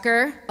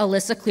soccer,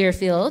 Alyssa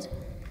Clearfield.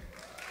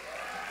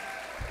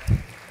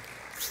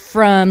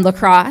 From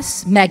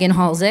lacrosse, Megan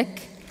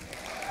Halzick.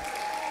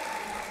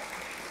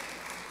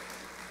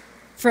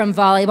 From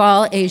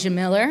volleyball, Asia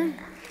Miller.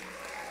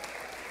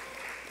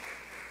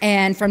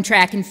 And from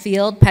track and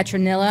field,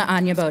 Petronilla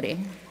Anya Bodie.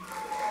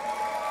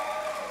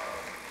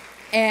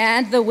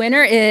 And the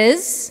winner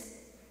is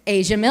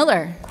Asia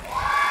Miller.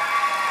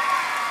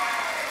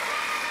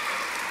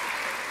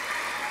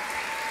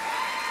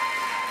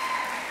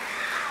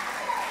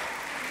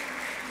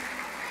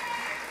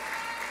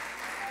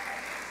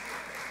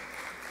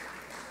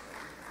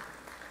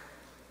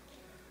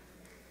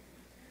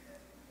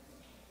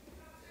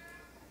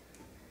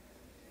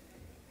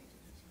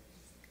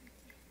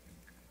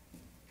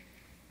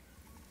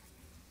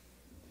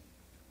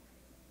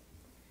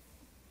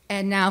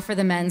 And now for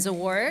the men's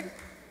award.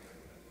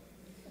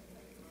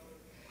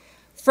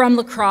 From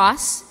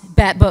lacrosse,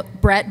 Brett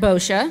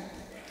Boscia.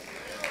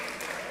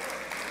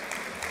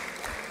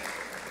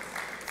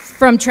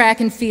 From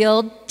track and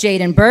field,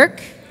 Jaden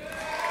Burke.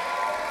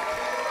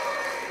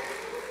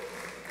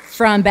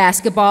 From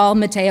basketball,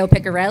 Matteo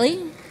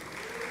Piccarelli.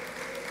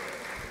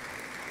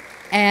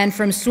 And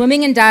from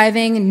swimming and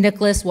diving,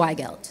 Nicholas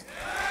Weigelt.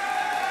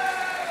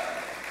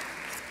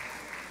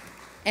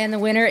 And the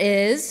winner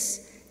is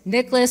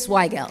Nicholas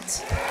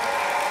Weigelt.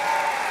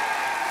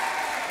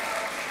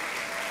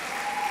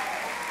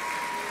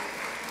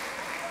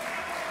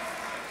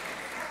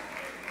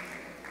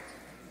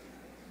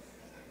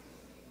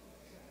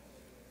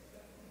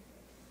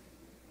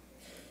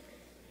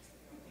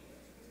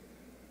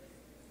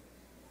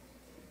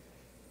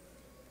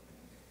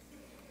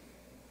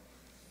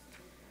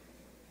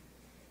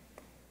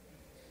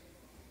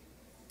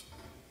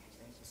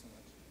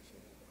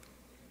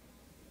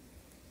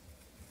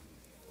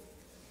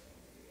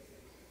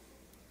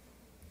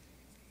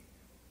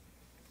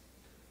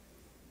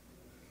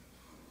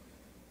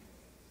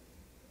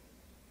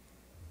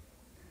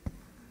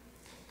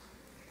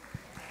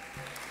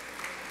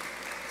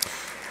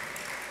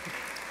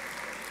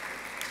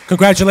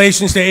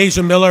 Congratulations to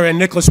Asia Miller and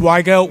Nicholas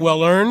Weigelt,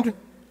 well earned.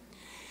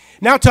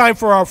 Now time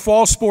for our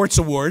Fall Sports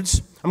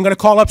Awards. I'm going to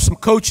call up some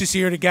coaches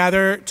here to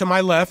gather to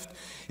my left.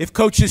 If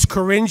coaches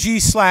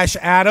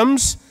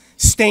Karinji/Adams,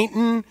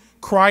 Stainton,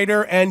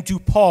 Kreider, and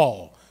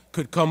DuPaul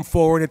could come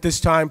forward at this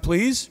time,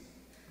 please.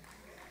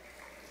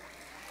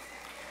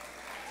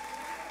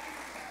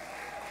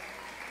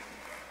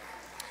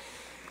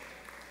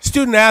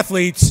 Student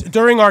athletes,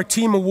 during our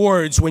team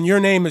awards, when your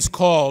name is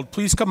called,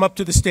 please come up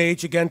to the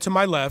stage, again to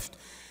my left,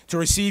 to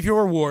receive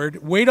your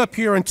award. Wait up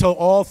here until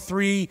all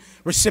 3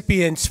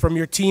 recipients from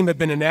your team have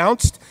been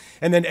announced,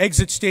 and then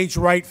exit stage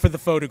right for the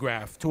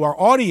photograph. To our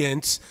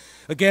audience,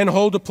 again,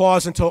 hold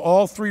applause until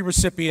all 3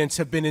 recipients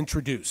have been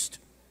introduced.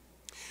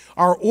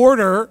 Our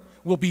order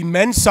will be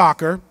men's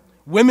soccer,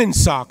 women's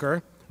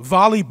soccer,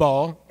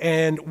 volleyball,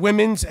 and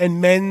women's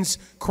and men's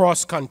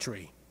cross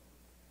country.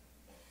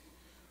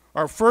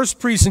 Our first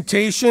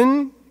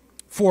presentation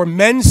for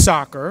men's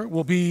soccer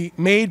will be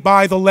made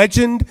by the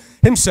legend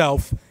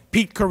himself,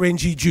 Pete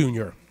Karinji Jr.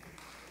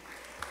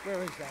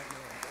 Where is that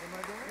man? Am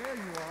I there? There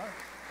you are.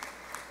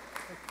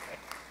 Okay.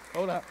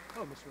 Hold up.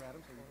 Oh, Mr.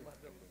 Adams.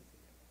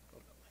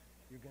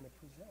 You're going to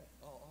present.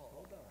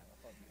 Hold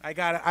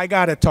on. I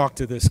got to talk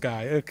to this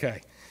guy.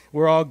 Okay.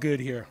 We're all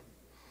good here.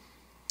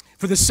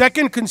 For the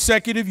 2nd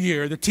consecutive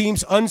year, the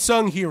team's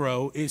unsung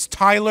hero is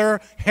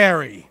Tyler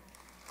Harry.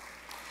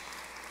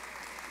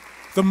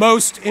 The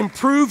most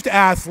improved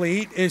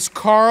athlete is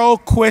Carl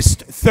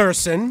Quist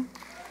Thurston.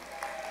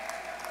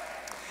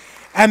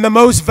 And the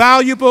most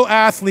valuable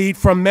athlete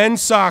from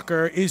men's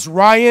soccer is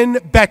Ryan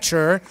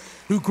Betcher,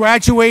 who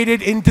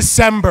graduated in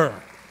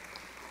December.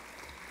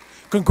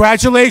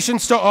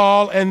 Congratulations to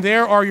all, and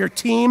there are your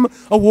team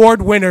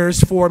award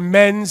winners for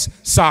men's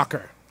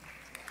soccer.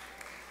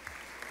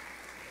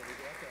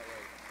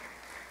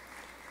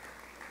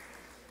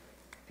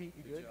 Pete,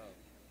 you good?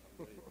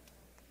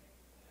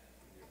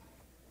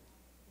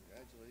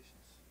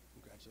 Congratulations.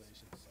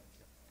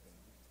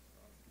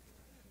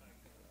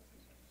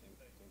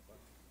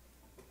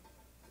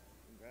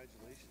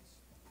 Congratulations.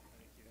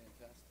 Thank you.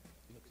 Fantastic.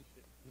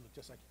 You look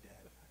just like your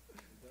dad.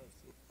 He does.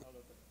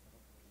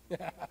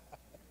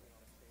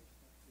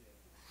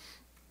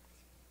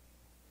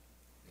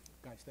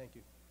 Guys, thank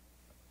you.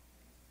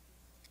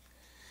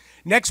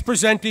 Next,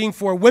 presenting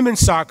for women's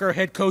soccer,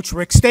 head coach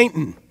Rick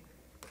Stainton.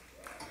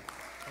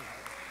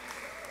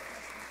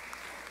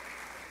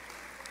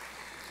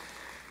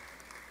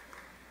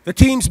 The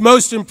team's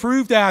most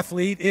improved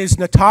athlete is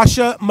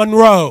Natasha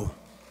Monroe.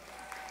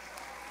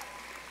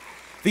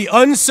 The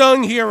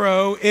unsung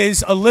hero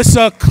is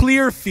Alyssa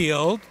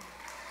Clearfield.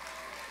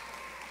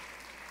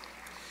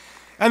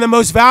 And the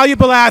most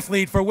valuable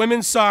athlete for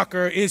women's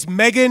soccer is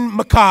Megan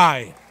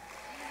Mackay.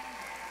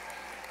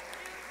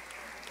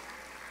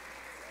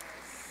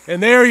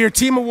 And there are your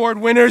team award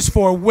winners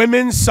for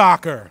women's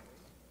soccer.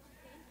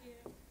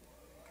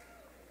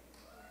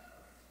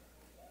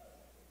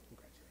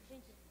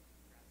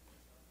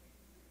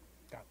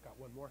 Got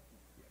one more?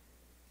 Yeah.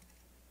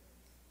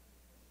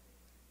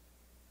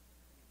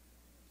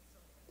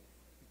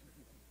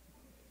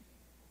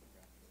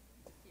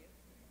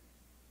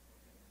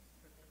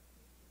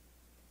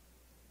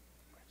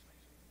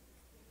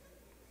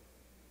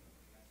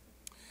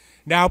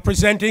 Now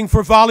presenting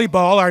for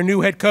volleyball, our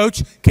new head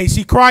coach,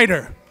 Casey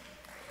Kreider.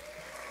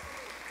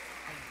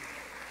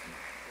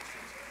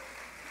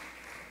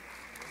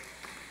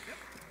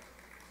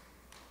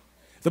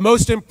 The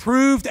most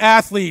improved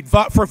athlete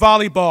for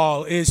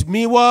volleyball is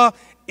Miwa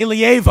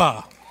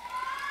Ilieva.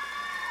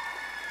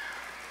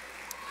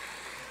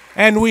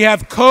 And we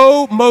have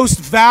co-most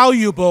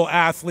valuable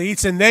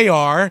athletes, and they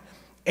are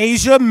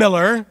Asia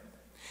Miller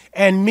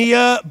and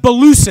Mia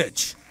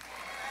Belusic.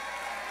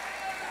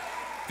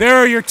 There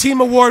are your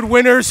team award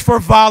winners for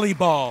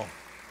volleyball.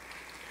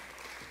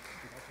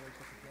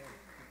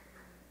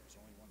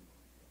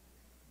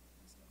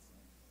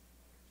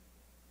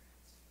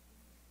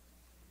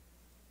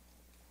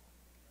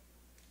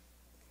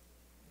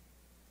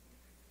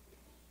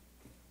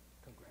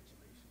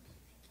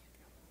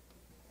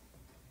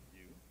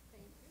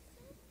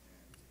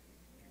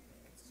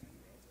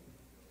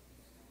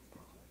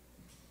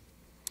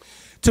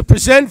 To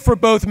present for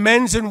both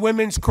men's and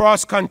women's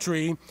cross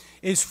country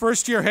is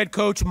first-year head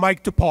coach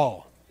Mike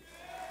DePaul.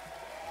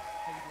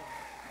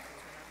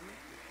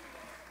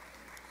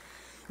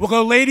 We'll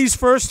go ladies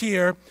first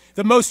here.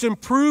 The most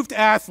improved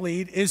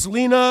athlete is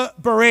Lena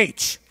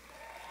Barach.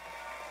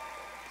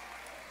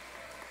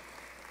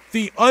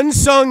 The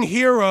unsung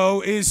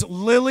hero is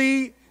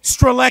Lily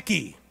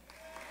Strelecki.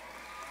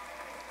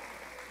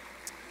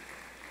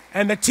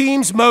 And the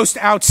team's most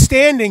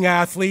outstanding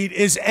athlete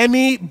is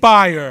Emmy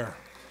Beyer.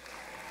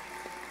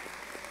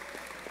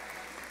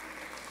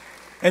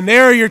 And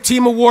there are your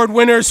team award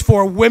winners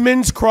for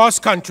women's cross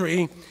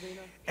country.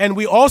 And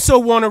we also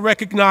want to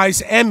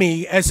recognize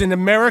Emmy as an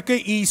America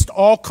East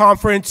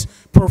All-Conference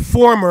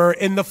performer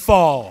in the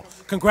fall.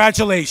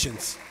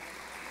 Congratulations.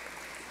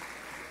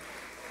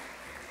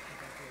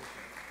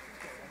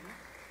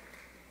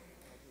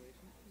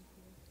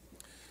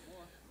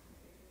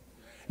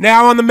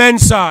 Now on the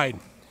men's side,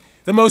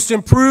 the most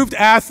improved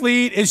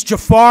athlete is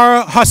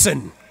Jafar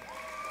Hassan.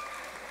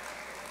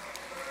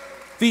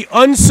 The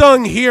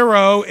unsung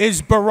hero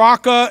is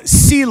Baraka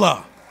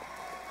Sila.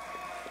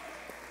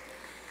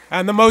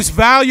 And the most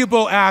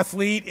valuable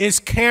athlete is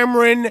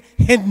Cameron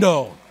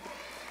Hindle.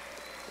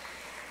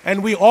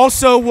 And we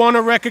also want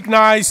to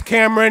recognize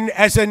Cameron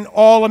as an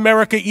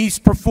All-America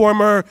East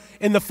performer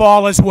in the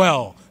fall as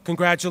well.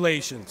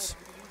 Congratulations.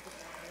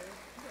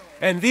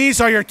 And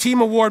these are your team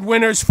award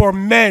winners for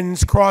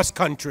men's cross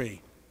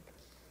country.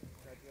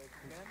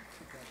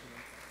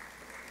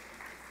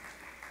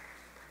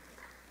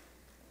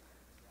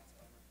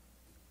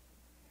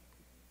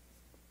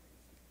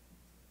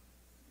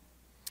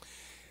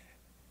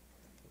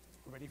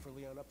 Ready for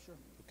Leon Upshur?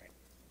 Okay.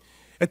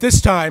 At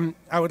this time,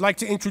 I would like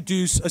to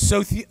introduce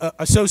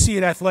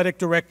Associate Athletic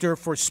Director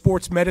for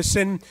Sports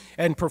Medicine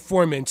and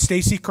Performance,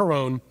 Stacy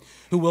Carone,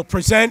 who will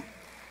present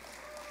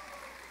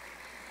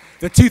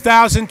the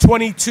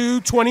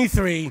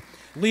 2022-23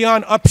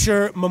 Leon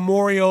Upshur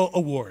Memorial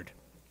Award.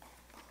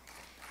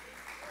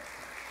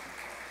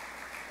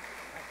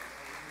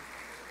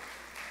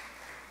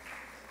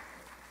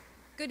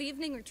 Good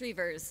evening,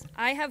 Retrievers.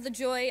 I have the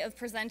joy of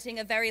presenting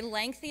a very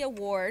lengthy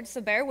award,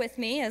 so bear with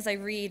me as I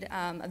read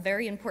a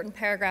very important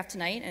paragraph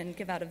tonight and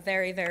give out a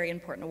very, very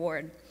important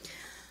award.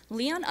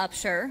 Leon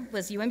Upshur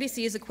was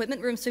UMBC's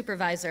equipment room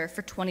supervisor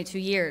for 22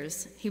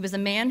 years. He was a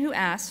man who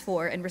asked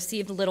for and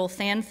received little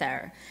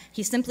fanfare.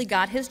 He simply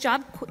got his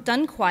job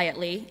done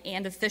quietly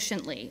and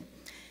efficiently.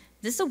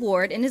 This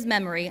award, in his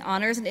memory,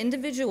 honors an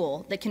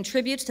individual that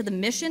contributes to the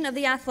mission of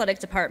the athletic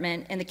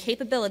department and the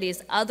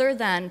capabilities other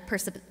than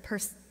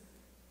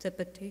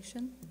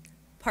participation.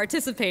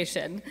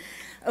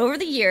 Over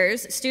the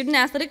years, student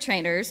athletic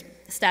trainers,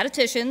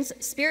 statisticians,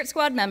 spirit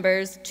squad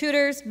members,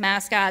 tutors,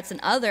 mascots, and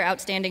other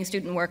outstanding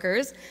student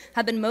workers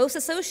have been most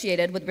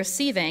associated with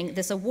receiving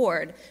this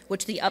award,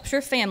 which the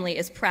Upshur family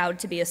is proud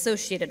to be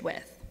associated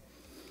with.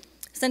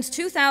 Since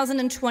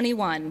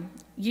 2021,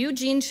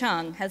 Eugene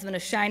Chung has been a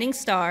shining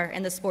star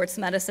in the sports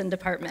medicine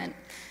department.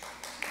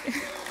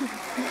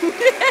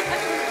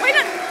 Wait,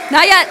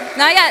 not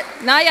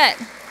yet.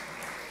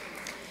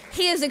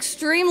 He is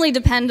extremely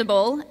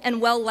dependable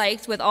and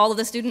well-liked with all of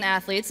the student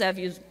athletes, as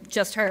you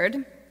just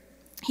heard.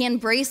 He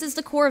embraces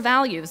the core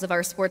values of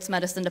our sports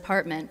medicine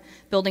department,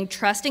 building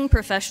trusting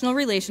professional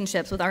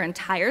relationships with our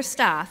entire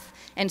staff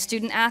and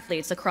student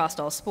athletes across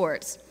all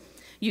sports.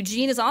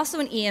 Eugene is also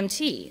an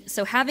EMT,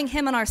 so having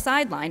him on our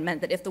sideline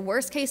meant that if the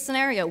worst case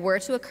scenario were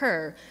to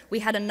occur, we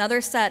had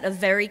another set of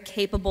very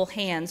capable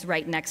hands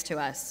right next to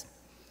us.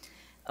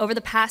 Over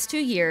the past 2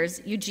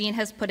 years, Eugene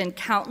has put in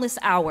countless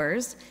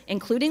hours,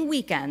 including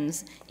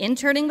weekends,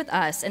 interning with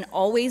us, and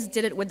always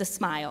did it with a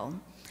smile.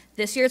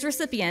 This year's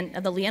recipient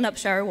of the Leon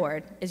Upshur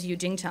Award is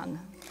Eugene Chung.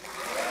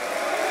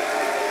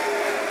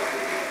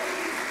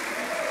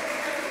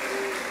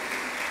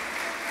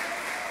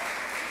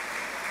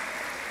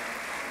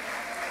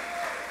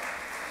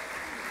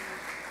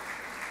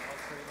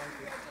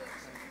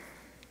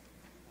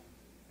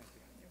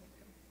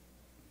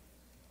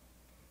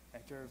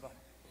 Thank you, everybody.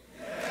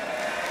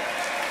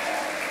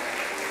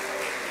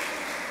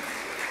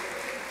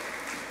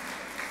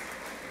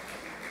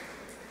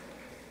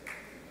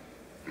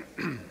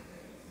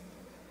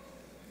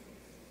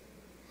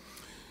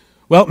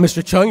 Well,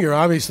 Mr. Chung, you're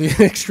obviously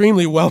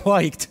extremely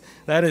well-liked.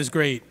 That is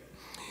great.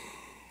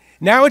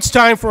 Now it's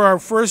time for our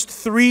first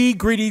 3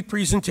 Gritty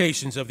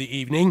presentations of the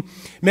evening.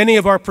 Many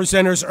of our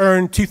presenters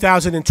earned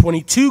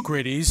 2022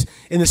 Gritties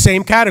in the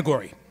same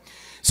category.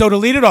 So to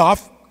lead it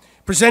off,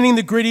 presenting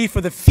the Gritty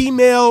for the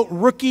Female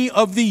Rookie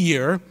of the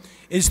Year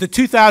is the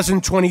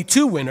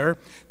 2022 winner,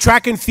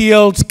 track and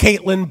field's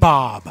Caitlin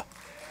Bobb.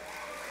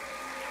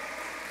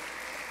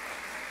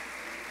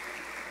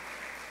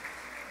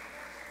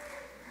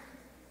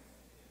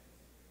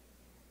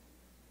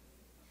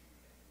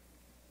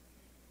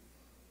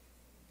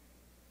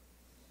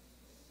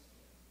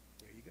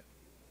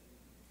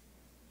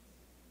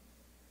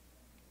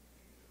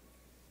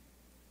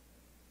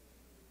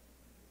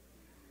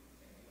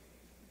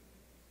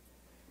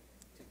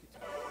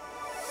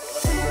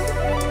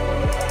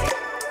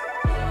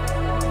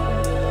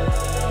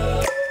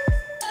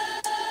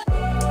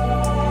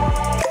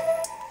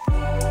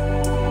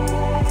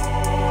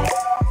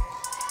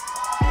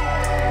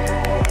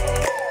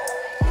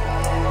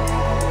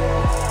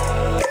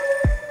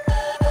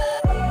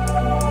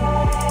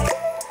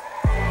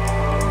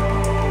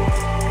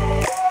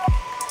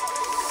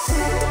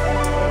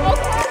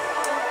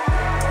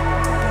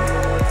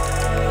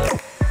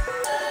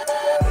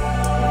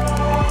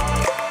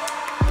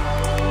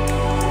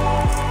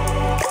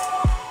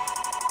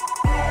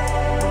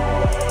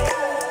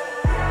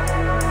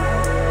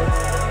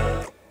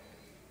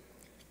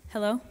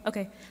 Hello?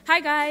 Okay.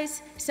 Hi,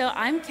 guys. So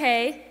I'm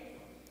Kay.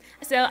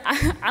 So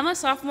I'm a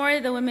sophomore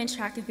in the women's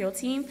track and field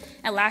team.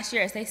 And last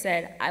year, as they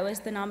said, I was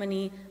the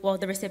nominee, well,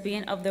 the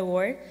recipient of the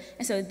award.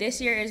 And so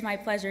this year it is my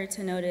pleasure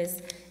to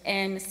notice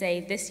and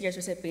say this year's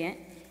recipient.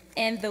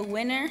 And the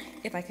winner,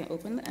 if I can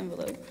open the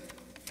envelope,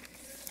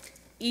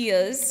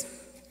 is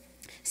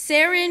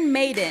Saren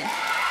Maiden.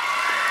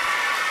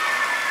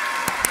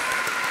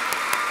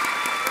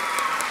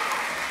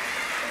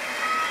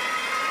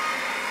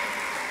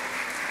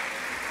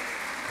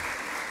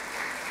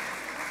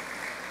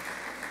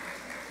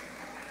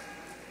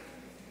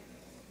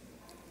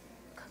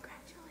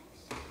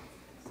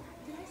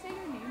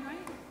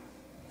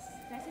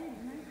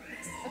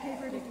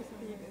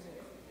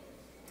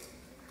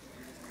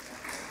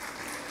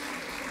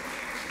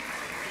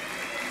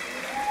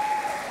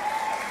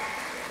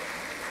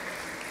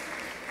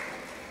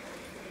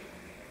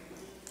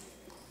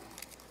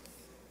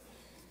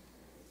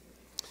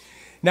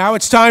 Now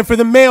it's time for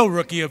the Male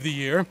Rookie of the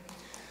Year.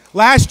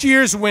 Last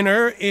year's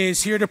winner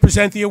is here to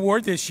present the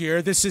award this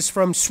year. This is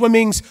from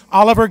swimming's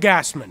Oliver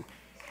Gassman.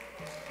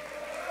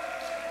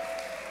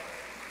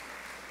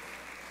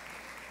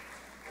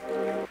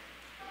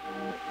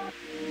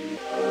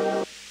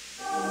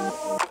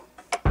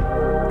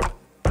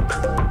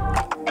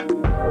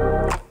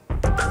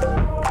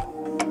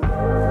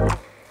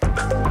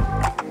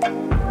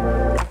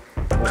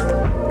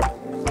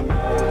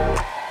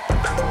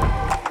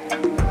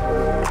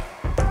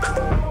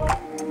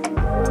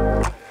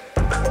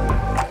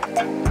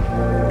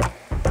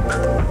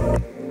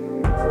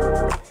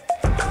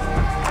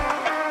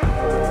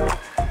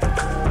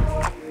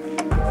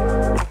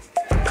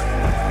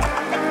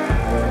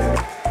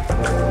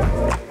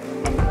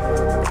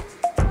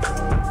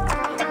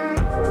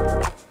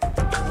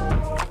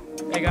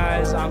 Hey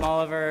guys, I'm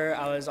Oliver.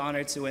 I was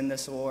honored to win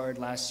this award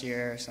last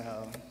year,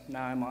 so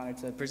now I'm honored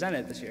to present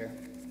it this year.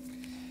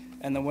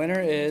 And the winner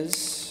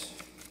is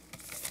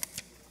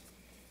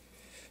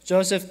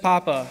Joseph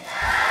Papa.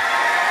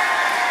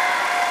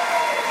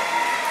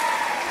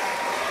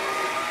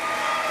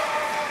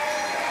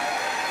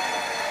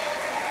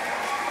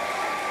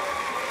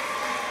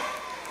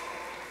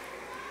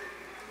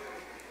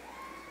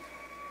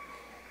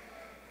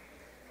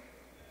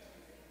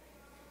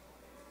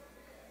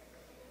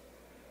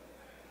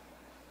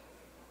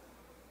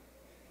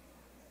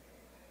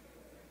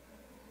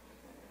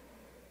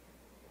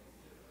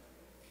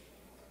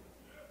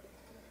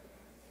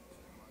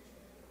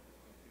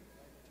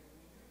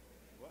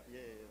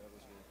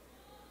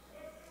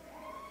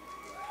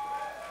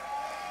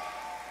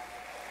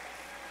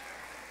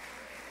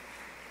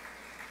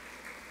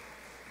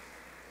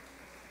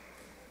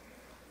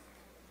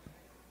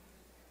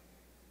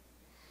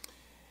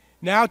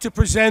 Now to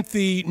present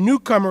the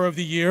newcomer of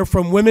the year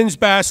from women's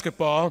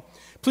basketball,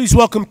 please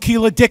welcome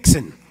Keela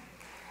Dixon.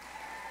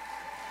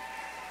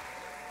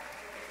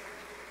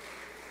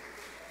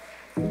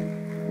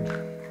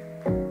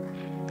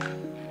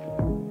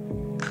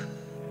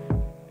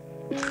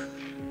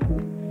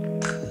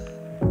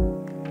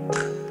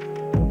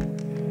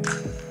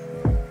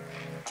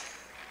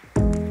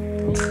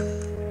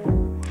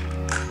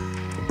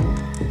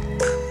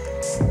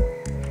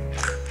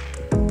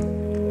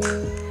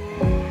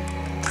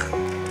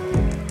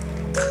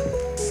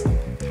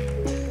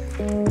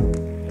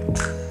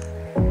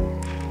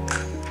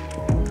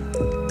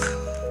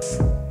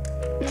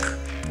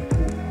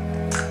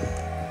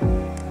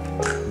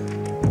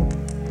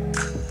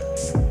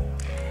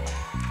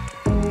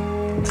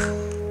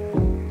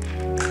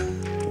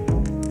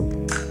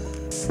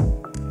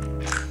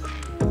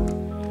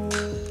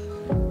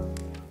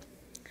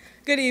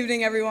 Good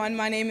evening, everyone.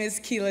 My name is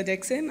Keela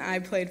Dixon. I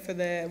played for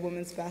the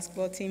women's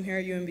basketball team here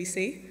at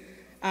UMBC.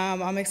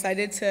 I'm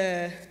excited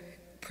to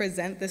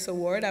present this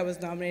award. I was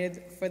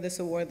nominated for this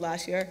award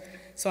last year,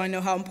 so I know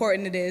how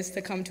important it is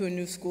to come to a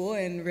new school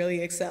and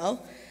really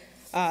excel.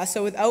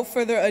 So without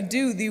further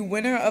ado, the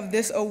winner of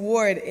this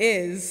award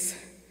is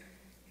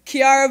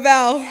Kiara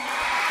Bell.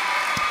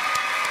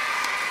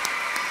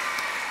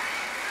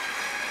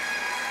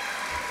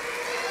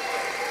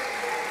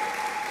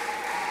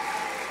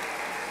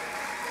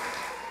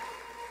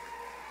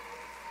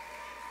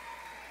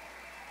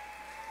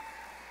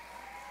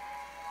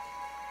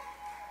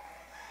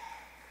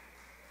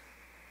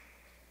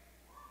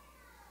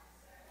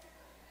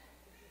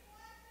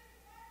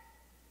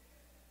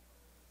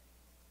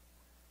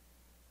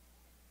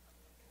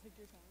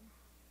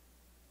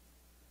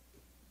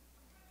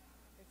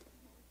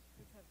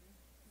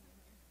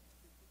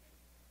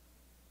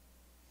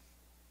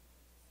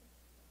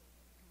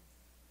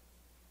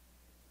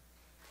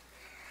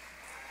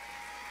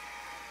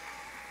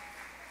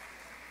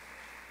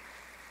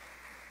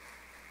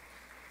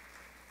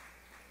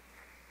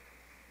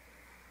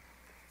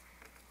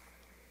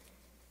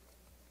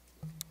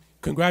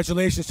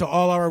 Congratulations to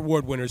all our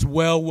award winners.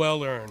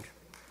 Well earned.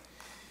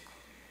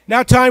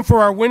 Now time for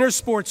our Winter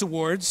Sports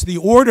Awards. The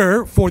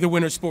order for the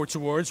Winter Sports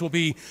Awards will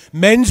be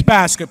men's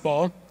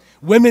basketball,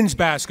 women's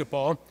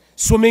basketball,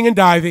 swimming and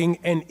diving,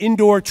 and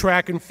indoor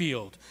track and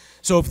field.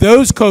 So if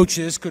those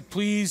coaches could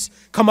please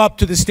come up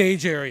to the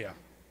stage area.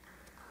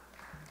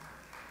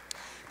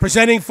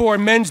 Presenting for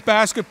men's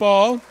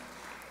basketball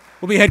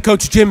will be head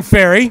coach Jim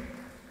Ferry.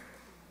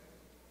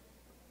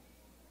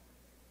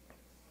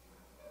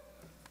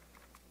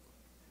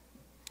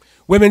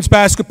 Women's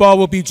basketball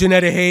will be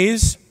Janetta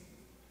Hayes.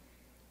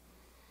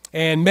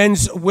 And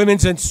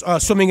women's and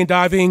swimming and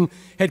diving,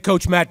 head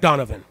coach Matt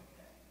Donovan.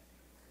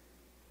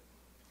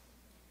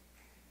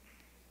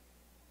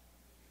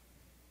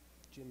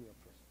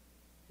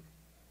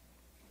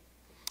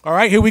 All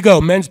right, here we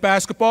go. Men's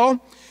basketball.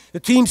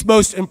 The team's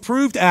most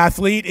improved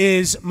athlete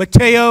is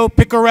Matteo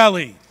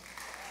Piccarelli.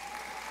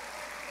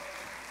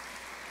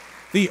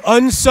 The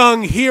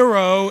unsung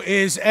hero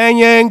is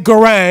Anyang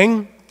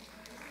Garang.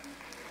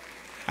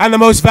 And the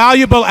most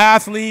valuable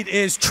athlete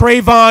is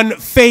Trayvon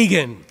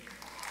Fagan.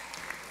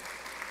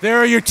 There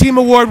are your team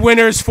award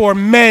winners for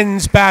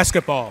men's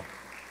basketball.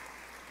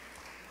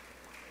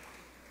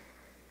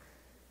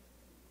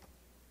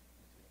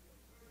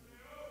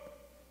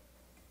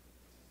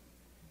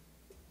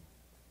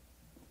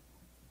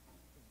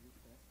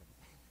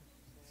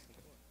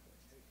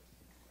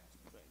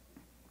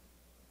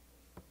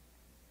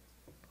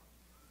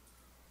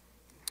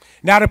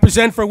 Now to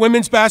present for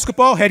women's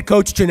basketball, head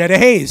coach Janetta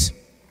Hayes.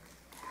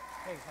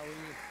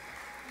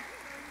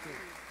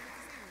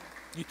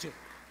 You too.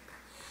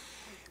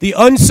 The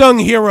unsung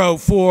hero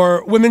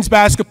for women's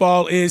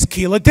basketball is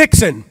Keela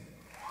Dixon.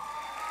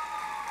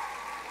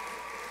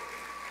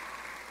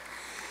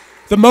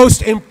 The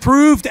most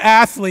improved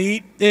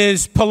athlete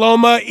is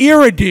Paloma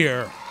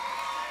Iridir.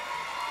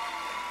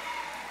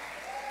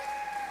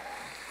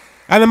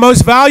 And the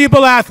most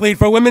valuable athlete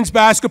for women's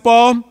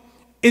basketball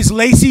is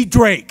Lacey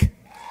Drake.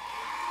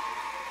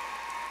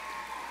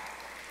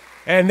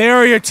 And there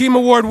are your team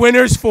award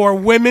winners for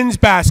women's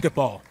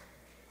basketball.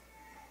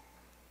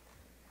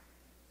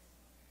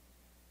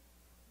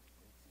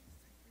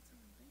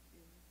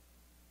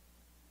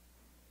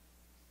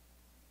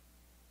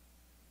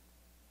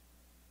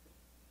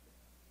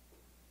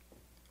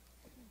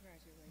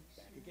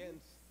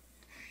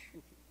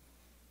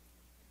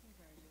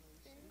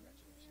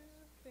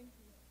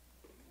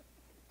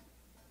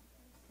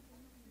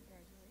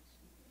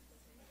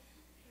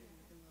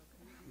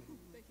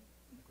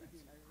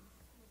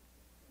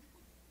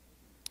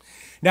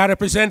 Now to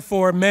present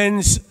for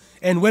men's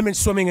and women's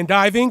swimming and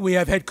diving, we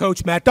have head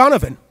coach Matt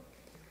Donovan.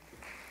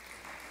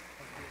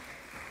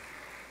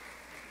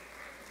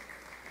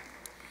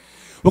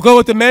 We'll go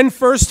with the men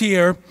first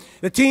here.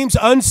 The team's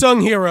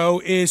unsung hero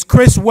is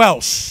Chris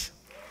Welsh.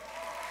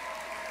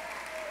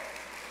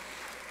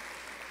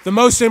 The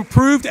most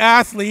improved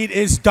athlete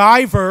is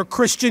diver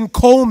Christian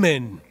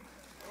Coleman.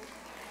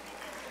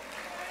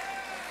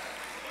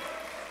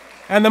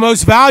 And the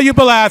most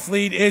valuable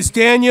athlete is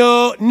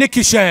Daniel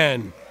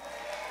Nikishan.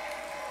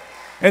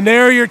 And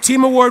there are your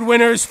team award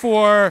winners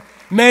for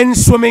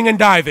men's swimming and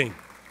diving.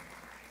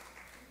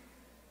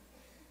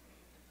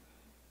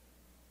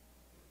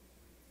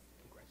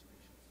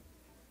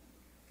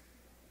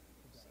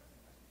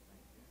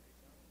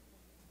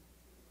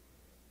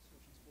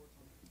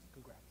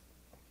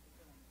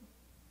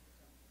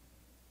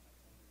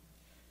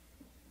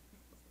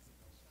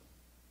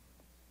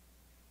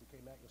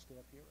 Okay, Matt, you'll stay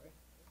up here, right?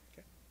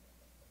 Okay.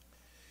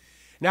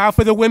 Now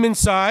for the women's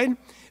side.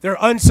 Their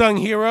unsung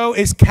hero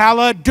is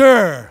Kala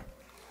Durr.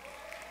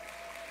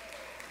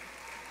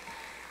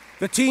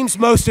 The team's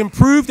most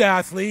improved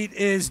athlete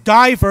is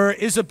diver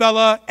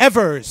Isabella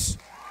Evers.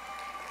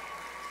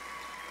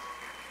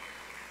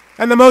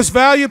 And the most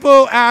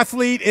valuable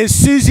athlete is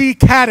Susie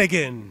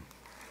Cadigan.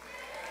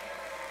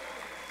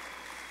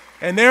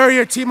 And there are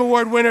your team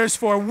award winners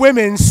for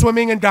women's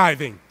swimming and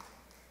diving.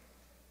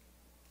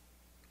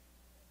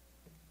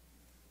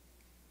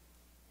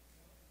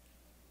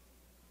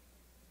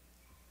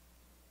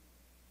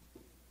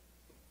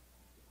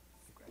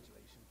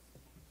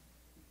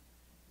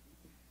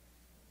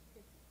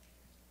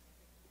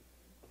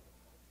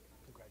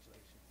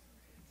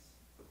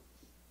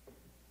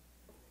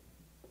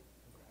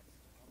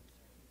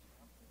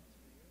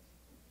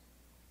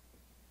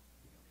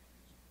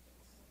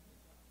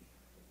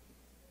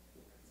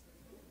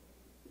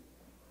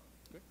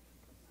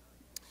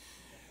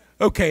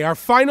 Okay, our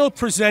final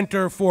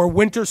presenter for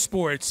winter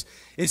sports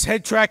is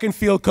head track and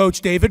field coach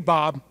David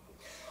Bobb,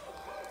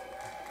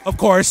 of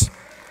course,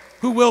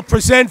 who will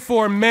present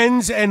for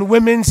men's and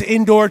women's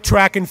indoor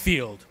track and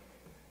field.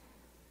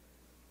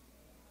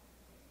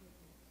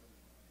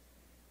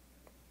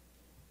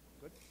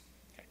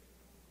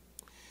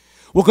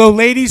 We'll go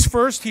ladies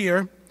first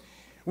here,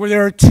 where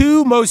there are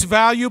two most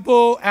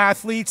valuable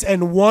athletes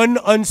and one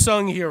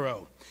unsung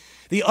hero.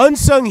 The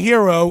unsung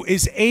hero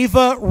is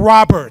Ava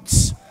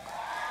Roberts.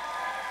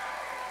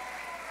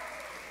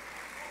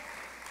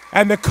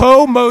 And the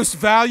co-most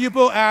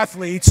valuable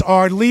athletes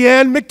are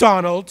Leanne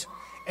McDonald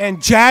and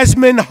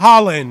Jasmine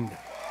Holland.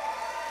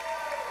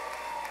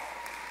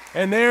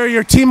 And they are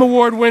your team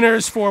award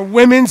winners for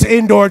women's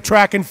indoor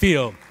track and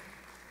field.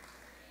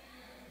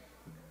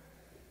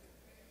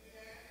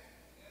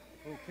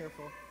 Oh,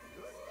 careful.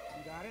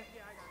 You got it?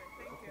 Yeah, I got it.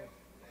 Thank you.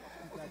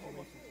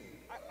 Congratulations.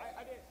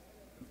 I did.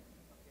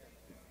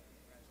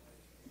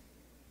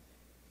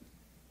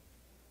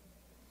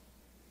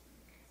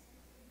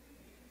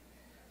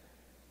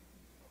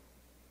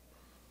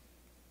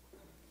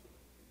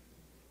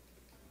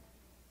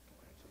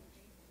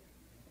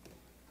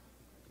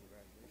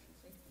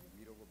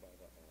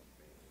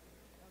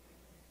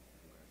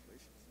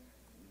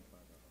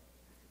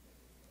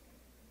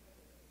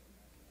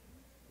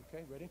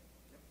 Okay, ready?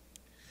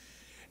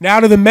 Now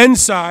to the men's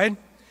side.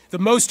 The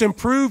most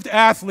improved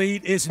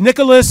athlete is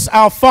Nicholas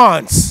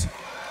Alphonse.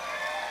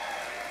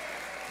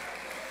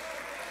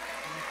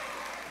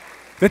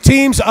 The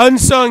team's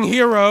unsung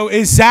hero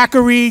is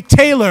Zachary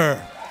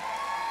Taylor.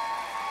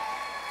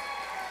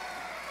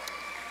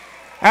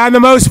 And the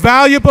most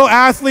valuable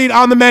athlete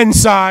on the men's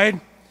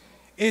side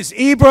is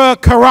Ibra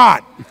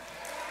Karat.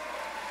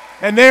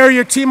 And they are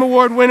your team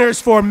award winners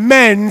for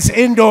men's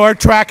indoor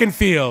track and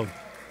field.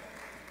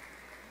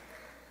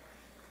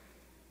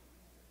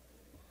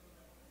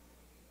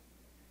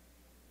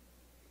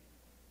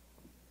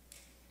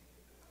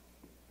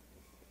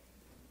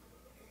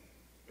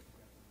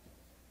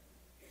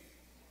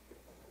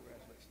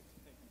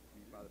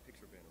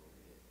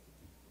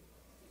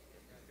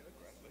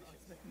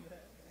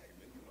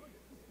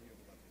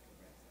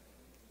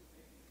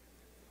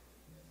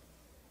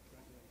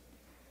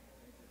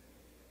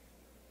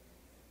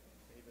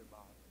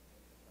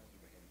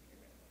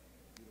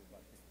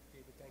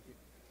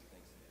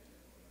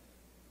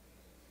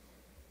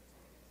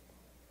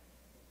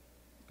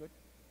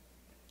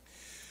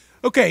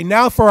 Okay,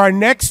 now for our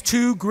next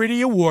two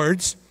Gritty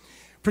Awards.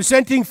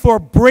 Presenting for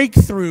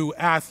Breakthrough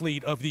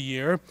Athlete of the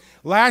Year,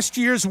 last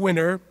year's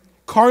winner,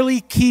 Carly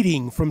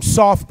Keating from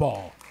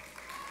softball.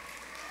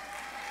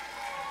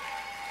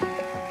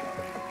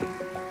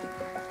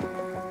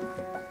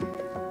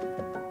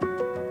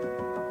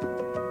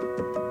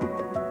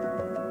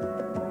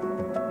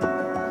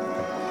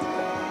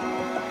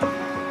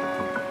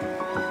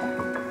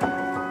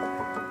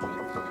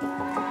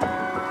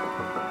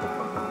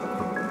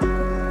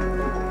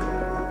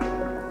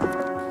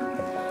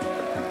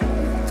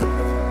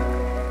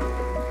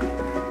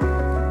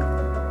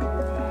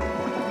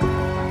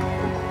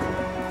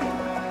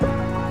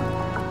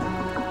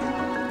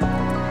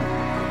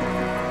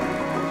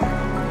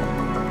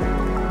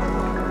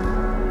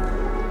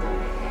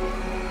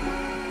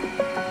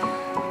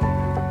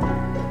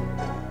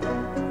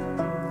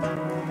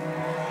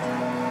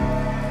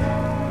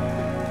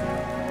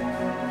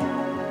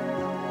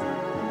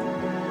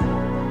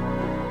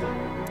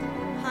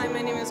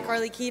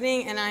 Carly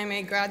Keating, and I'm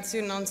a grad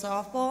student on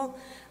softball.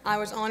 I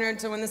was honored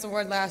to win this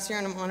award last year,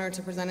 and I'm honored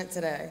to present it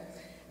today.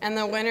 And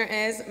the winner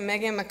is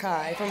Megan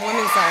Mackay from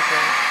women's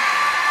soccer.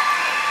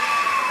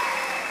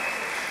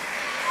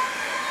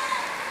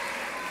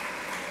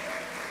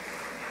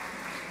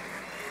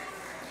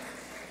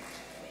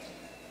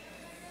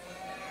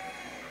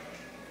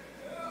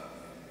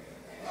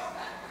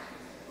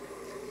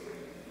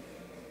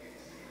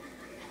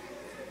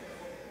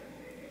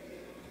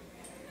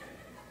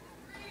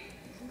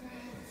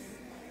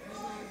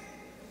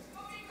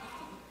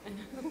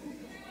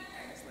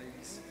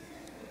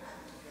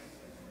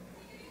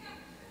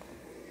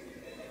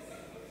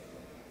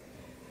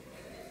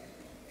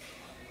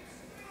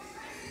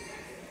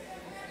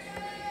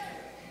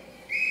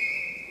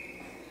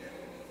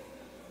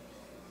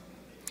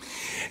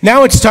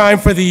 Now it's time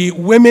for the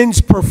Women's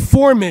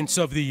Performance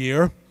of the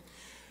Year.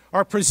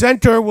 Our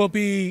presenter will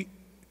be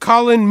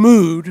Colin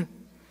Mood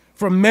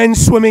from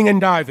men's swimming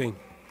and diving.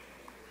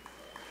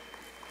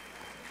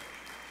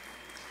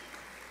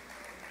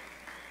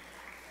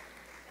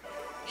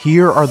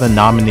 Here are the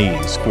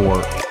nominees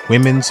for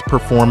Women's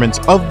Performance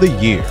of the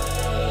Year.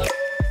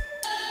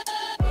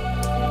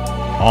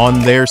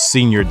 On their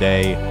senior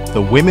day,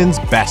 the women's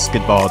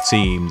basketball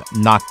team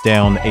knocked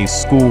down a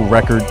school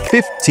record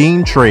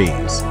 15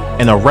 trays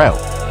in a rout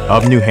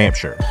of New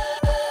Hampshire.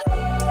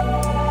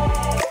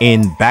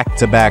 In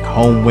back-to-back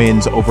home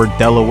wins over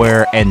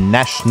Delaware and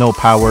National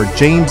Power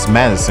James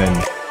Madison,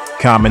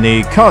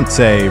 Kamini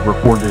Conte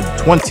recorded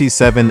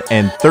 27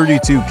 and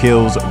 32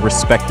 kills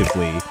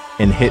respectively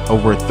and hit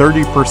over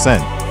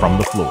 30% from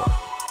the floor.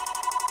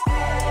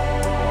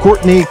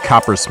 Courtney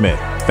Coppersmith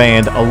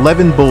fanned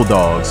 11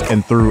 Bulldogs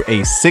and threw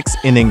a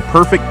 6-inning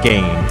perfect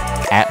game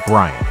at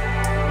Bryant.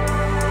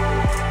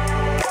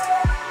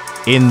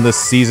 In the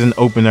season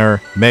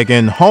opener,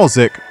 Megan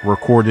Halzick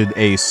recorded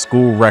a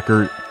school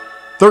record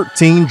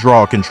 13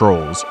 draw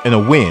controls in a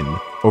win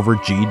over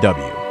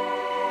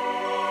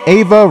GW.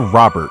 Ava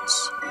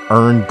Roberts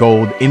earned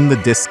gold in the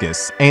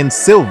discus and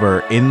silver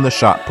in the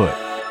shot put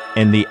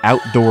in the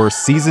outdoor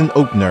season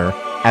opener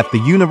at the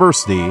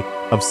University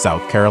of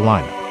South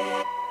Carolina.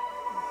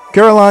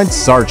 Caroline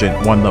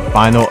Sargent won the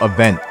final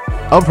event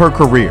of her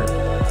career,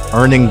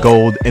 earning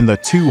gold in the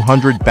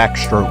 200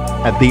 backstroke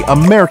at the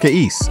America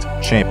East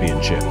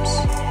Championships.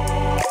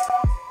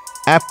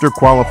 After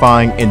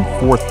qualifying in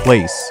 4th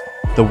place,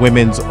 the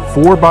women's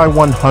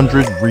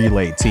 4x100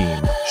 relay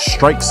team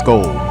strikes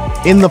gold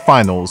in the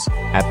finals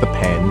at the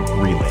Penn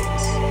Relays.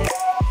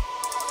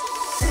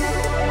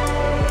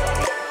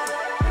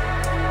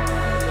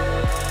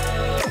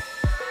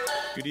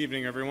 Good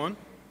evening, everyone.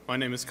 My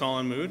name is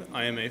Colin Mood.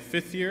 I am a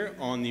 5th year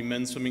on the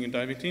men's swimming and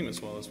diving team,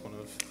 as well as one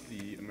of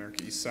the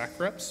America East SAC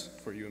reps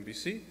for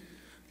UMBC.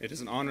 It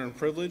is an honor and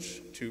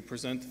privilege to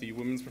present the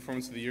Women's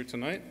Performance of the Year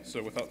tonight.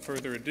 So without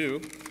further ado,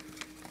 get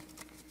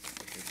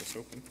this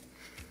open.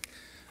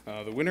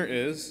 The winner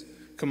is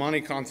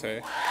Kamini Conte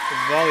of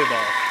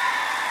volleyball.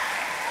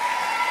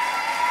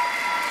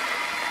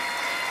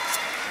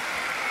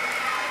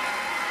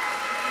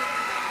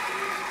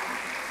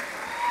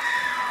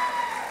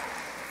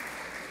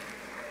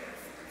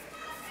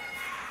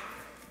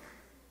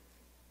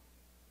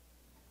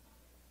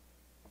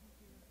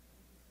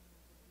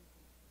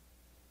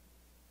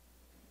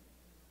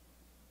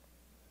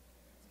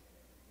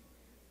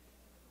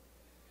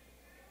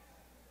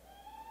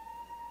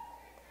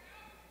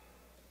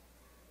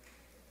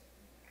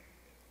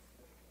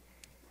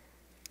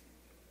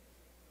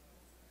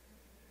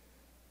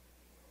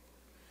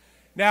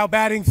 Now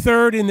batting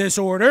third in this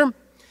order,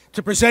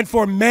 to present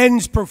for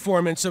Men's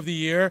Performance of the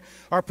Year,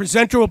 our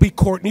presenter will be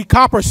Courtney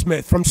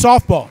Coppersmith from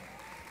softball.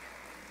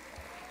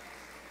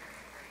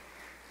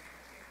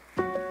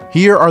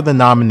 Here are the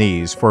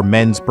nominees for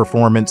Men's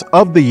Performance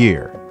of the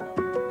Year.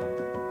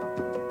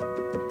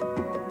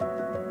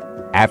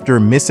 After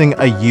missing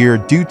a year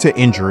due to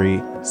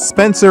injury,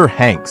 Spencer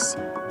Hanks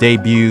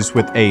debuts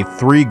with a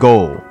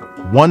 3-goal,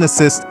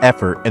 1-assist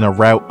effort in a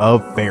rout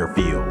of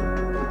Fairfield.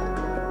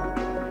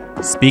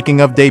 Speaking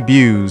of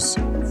debuts,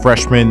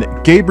 freshman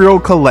Gabriel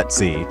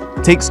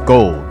Coletzi takes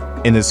gold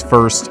in his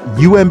first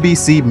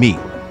UMBC meet,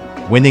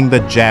 winning the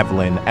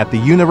javelin at the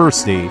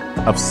University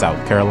of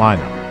South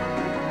Carolina.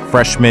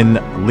 Freshman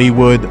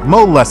Leewood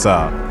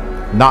Molessa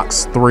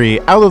knocks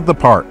 3 out of the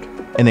park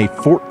in a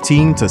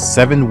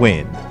 14-7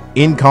 win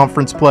in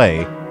conference play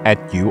at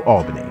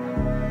UAlbany.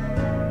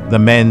 The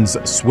men's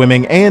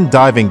swimming and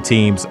diving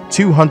team's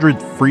 200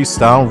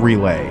 freestyle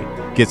relay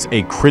gets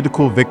a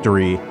critical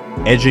victory,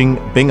 edging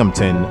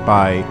Binghamton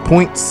by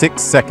 0.6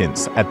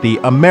 seconds at the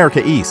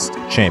America East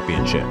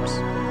Championships.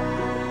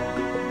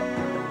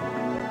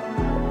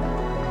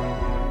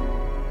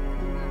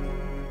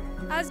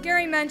 As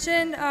Gary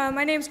mentioned,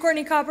 my name is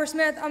Courtney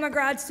Coppersmith. I'm a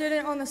grad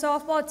student on the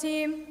softball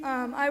team.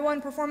 I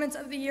won Performance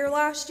of the Year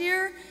last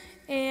year,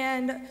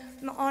 and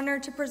I'm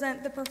honored to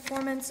present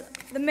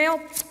the male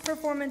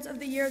Performance of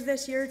the Year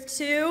this year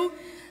to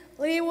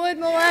Leewood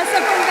Molessa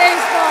from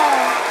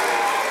baseball.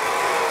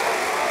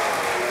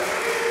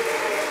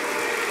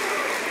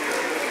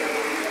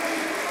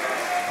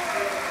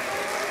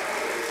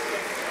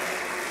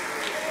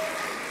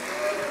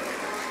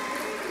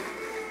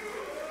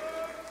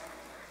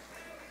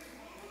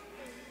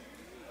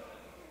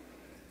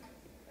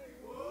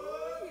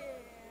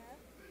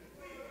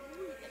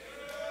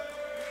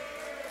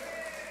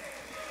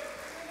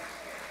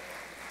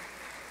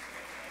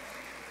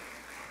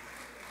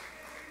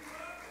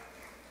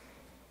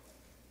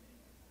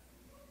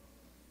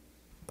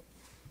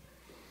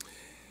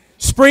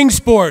 Spring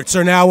sports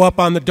are now up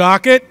on the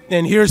docket,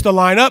 and here's the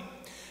lineup.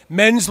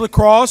 Men's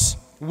lacrosse,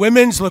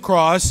 women's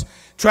lacrosse,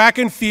 track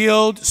and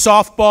field,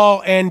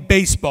 softball, and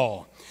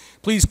baseball.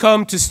 Please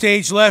come to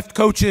stage left,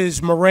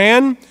 coaches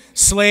Moran,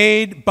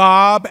 Slade,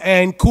 Bob,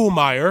 and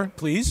Kuhlmeyer,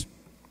 please.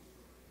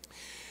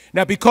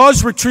 Now,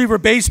 because Retriever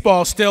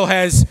Baseball still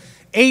has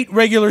 8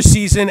 regular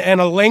season and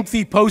a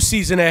lengthy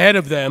postseason ahead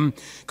of them,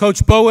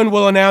 Coach Bowen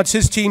will announce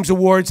his team's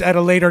awards at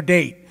a later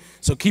date.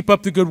 So keep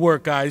up the good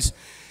work, guys.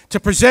 To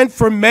present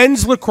for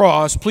men's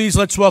lacrosse, please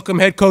let's welcome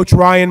head coach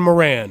Ryan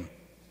Moran.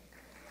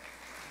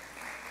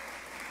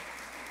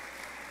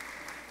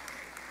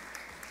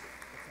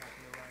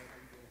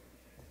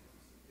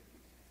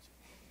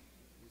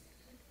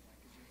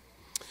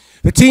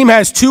 The team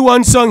has 2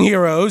 unsung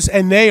heroes,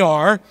 and they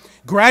are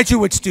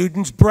graduate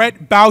students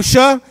Brett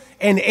Bauscha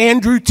and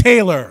Andrew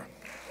Taylor.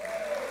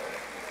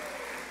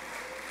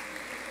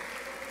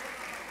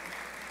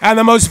 And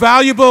the most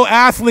valuable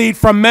athlete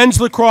from men's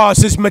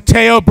lacrosse is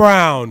Mateo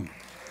Brown.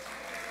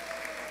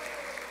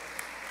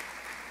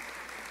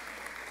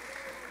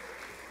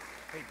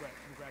 Hey, Brett,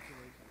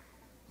 congratulations.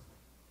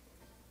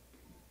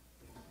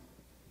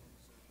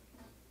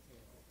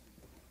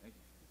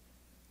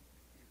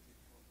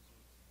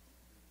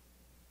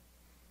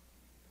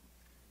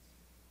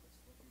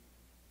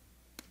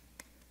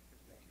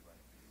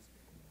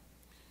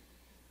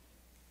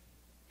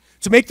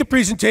 To make the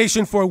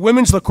presentation for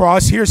women's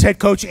lacrosse, here's head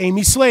coach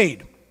Amy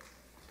Slade.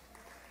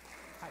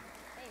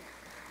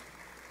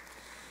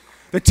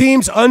 The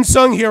team's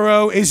unsung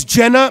hero is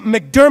Jenna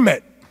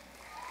McDermott.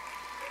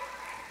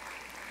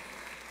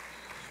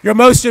 Your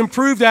most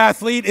improved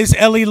athlete is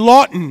Ellie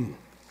Lawton.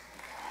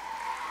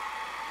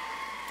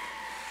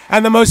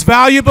 And the most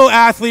valuable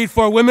athlete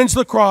for women's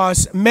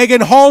lacrosse, Megan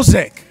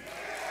Halzick.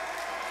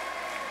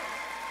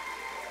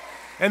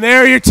 And there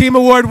are your team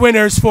award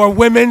winners for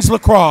women's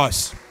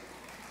lacrosse.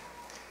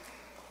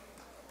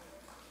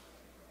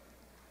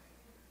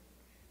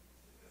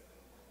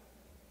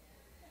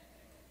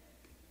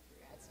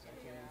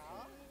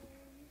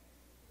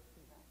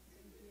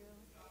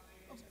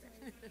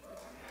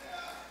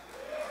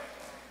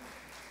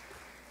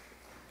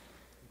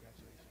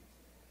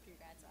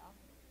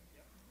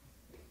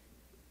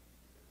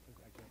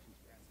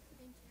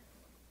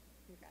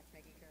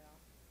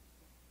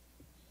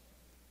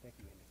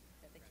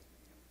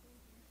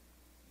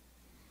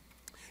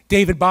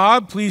 David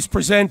Bob, please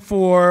present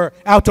for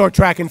outdoor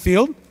track and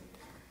field.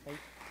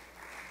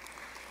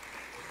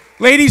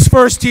 Ladies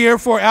first here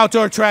for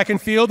outdoor track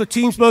and field. The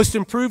team's most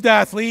improved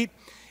athlete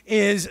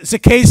is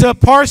Zakeza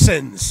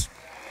Parsons.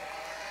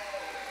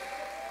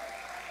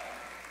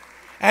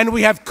 And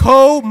we have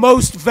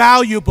co-most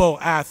valuable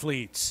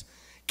athletes,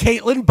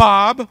 Caitlin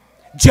Bob,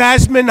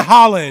 Jasmine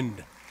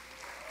Holland.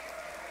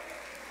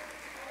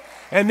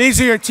 And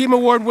these are your team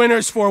award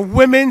winners for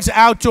women's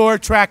outdoor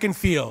track and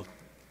field.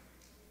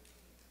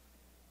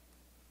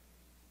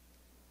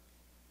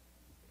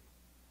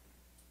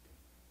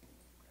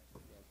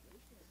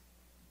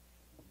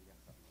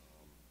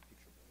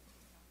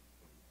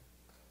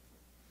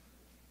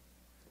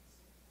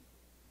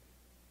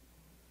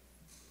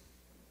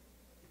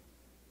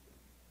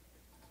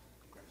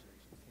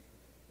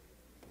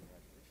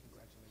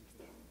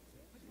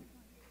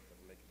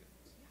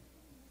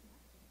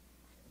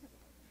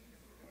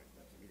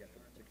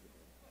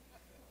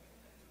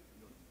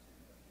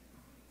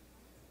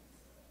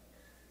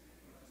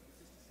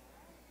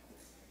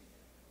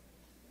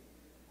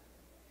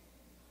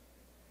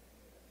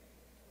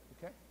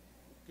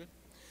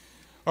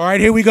 All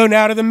right, here we go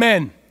now to the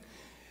men.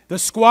 The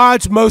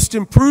squad's most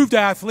improved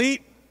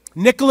athlete,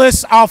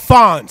 Nicholas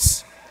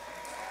Alphonse.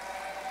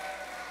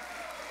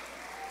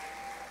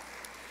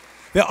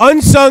 The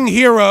unsung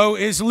hero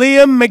is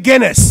Liam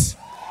McGinnis.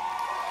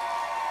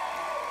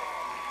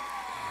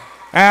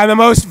 And the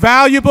most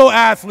valuable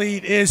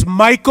athlete is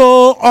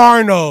Michael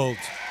Arnold.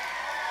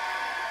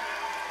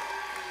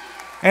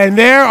 And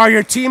there are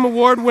your team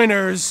award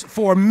winners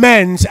for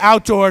men's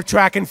outdoor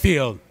track and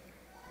field.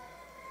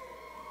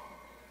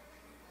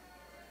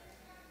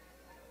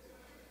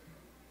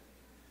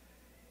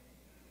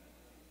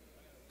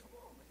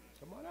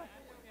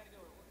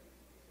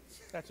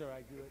 That's all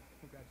right, good.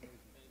 Congratulations.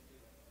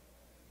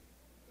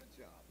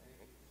 Good job.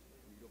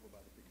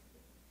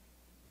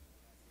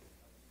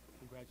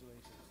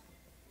 Congratulations.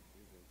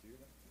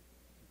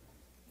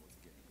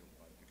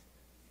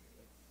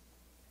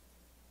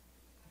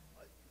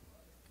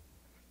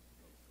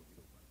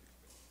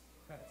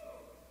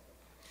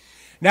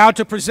 Now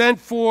to present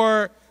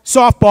for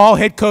softball,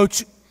 head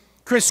coach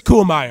Chris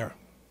Kuhlmeyer.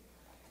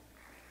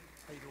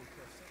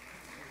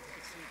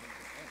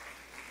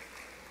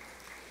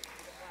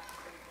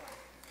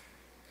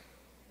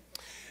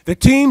 The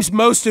team's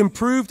most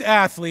improved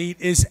athlete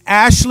is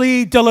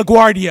Ashley De La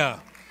Guardia.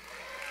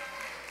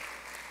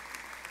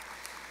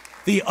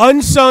 The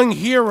unsung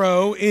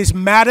hero is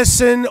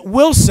Madison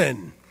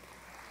Wilson.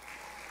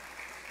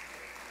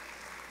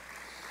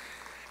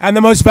 And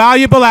the most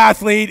valuable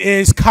athlete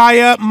is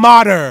Kaya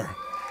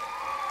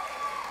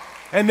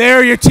And there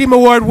are your team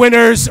award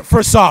winners for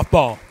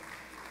softball.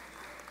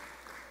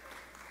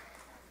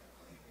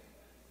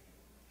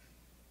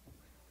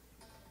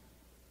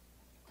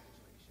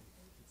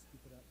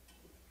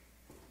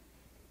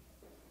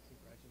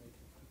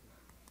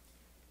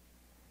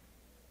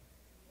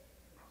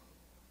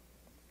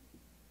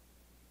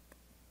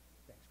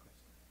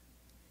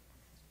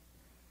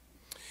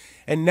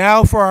 And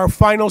now for our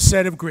final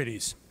set of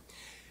gritties.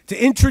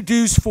 To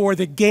introduce for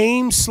the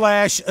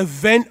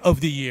game/event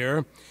of the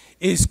year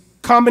is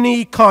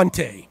Kamini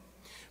Kante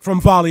from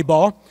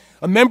volleyball,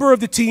 a member of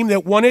the team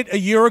that won it a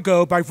year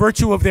ago by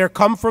virtue of their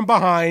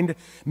come-from-behind,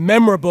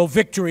 memorable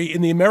victory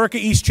in the America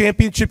East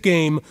Championship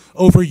game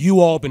over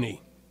UAlbany.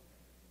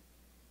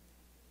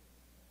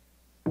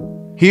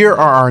 Here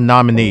are our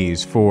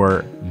nominees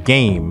for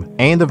Game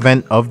and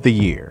Event of the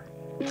Year.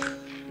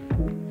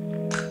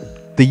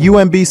 The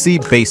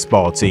UMBC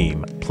baseball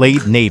team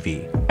played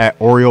Navy at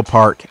Oriole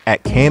Park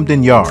at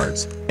Camden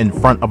Yards in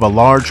front of a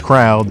large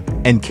crowd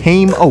and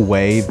came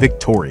away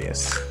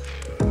victorious.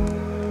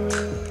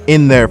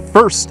 In their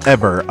first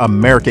ever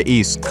America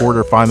East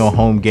quarterfinal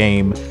home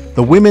game,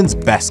 the women's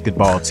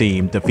basketball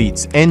team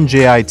defeats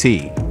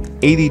NJIT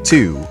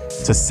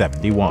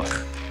 82-71.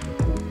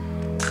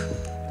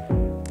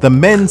 The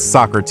men's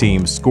soccer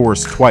team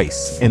scores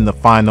twice in the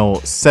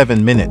final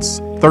 7 minutes,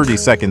 30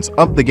 seconds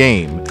of the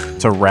game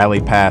to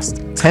rally past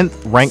 10th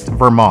ranked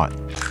Vermont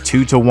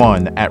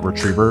 2-1 at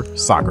Retriever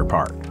Soccer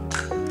Park.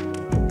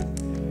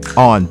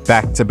 On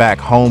back-to-back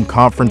home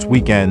conference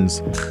weekends,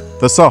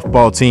 the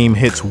softball team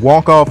hits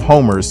walk-off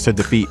homers to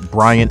defeat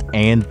Bryant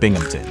and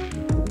Binghamton.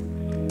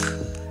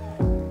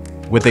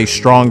 With a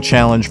strong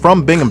challenge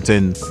from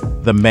Binghamton,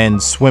 the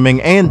men's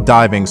swimming and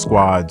diving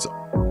squads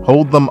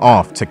hold them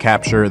off to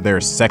capture their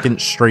second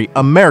straight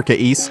America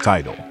East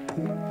title.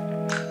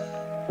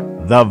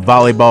 The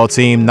volleyball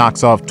team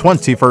knocks off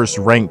 21st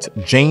ranked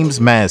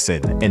James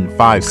Madison in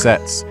 5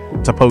 sets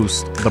to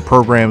post the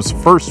program's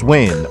first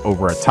win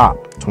over a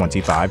top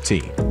 25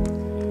 team.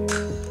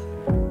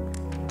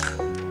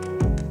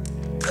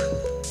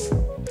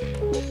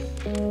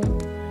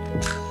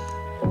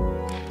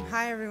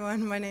 Hi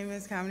everyone, my name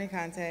is Kamini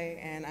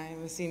Kante and I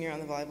am a senior on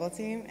the volleyball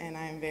team and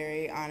I am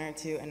very honored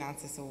to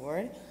announce this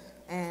award.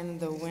 And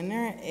the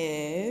winner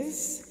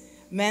is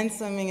men's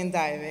swimming and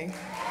diving.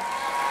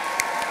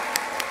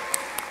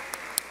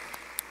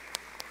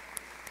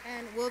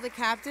 And will the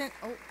captain,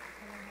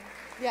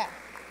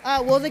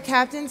 will the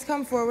captains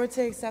come forward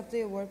to accept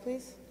the award,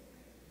 please?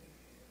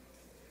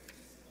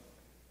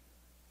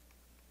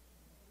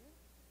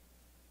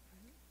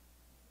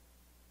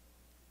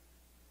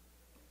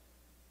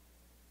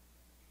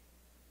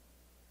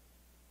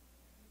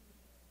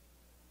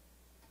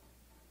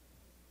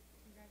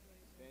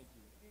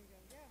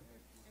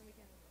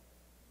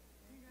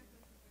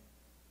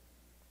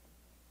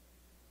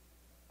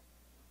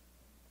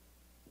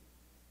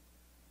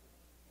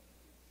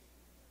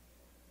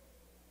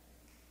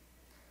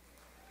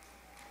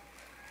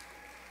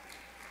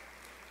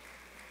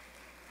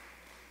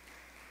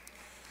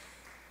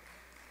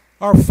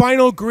 Our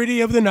final gritty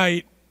of the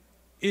night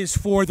is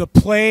for the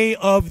Play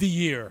of the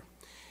Year,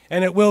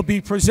 and it will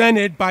be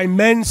presented by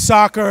men's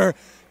soccer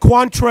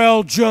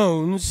Quantrell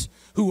Jones,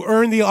 who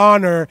earned the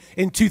honor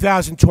in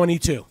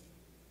 2022.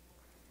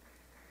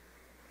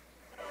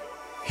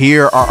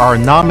 Here are our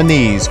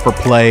nominees for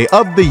Play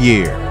of the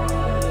Year.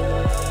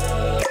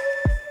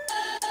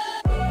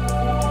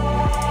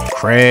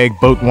 Craig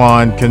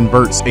Boatwan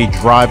converts a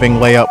driving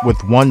layup with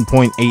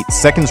 1.8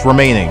 seconds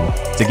remaining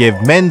to give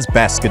men's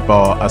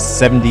basketball a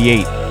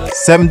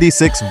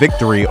 78-76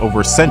 victory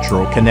over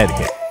Central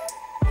Connecticut.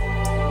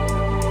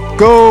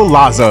 Go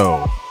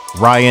Lazo!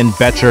 Ryan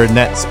Betcher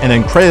nets an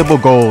incredible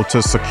goal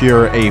to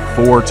secure a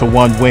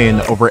 4-1 win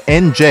over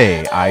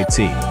NJIT.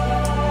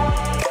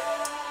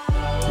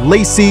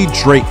 Lacey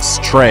Drake's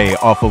tray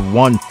off of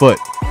 1 foot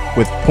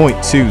with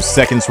 0.2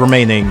 seconds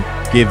remaining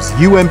gives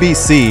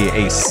UMBC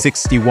a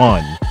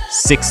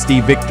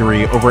 61-60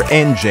 victory over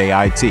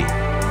NJIT.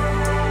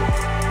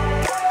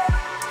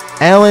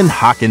 Alan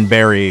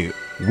Hockenberry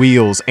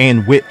wheels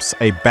and whips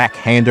a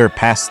backhander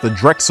past the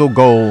Drexel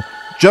goal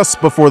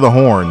just before the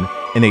horn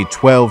in a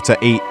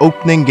 12-8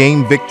 opening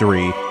game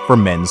victory for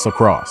men's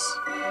lacrosse.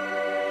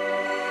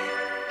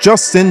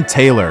 Justin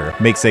Taylor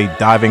makes a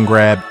diving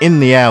grab in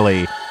the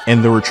alley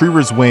and the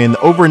Retrievers win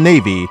over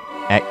Navy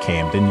at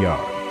Camden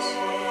Yards.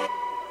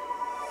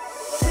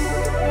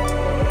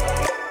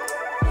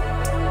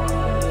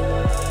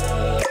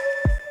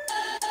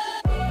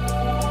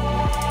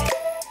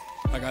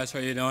 Hi guys, how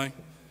are you doing?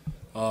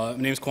 My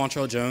name is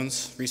Quantrell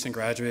Jones, recent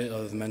graduate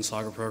of the men's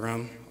soccer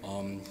program.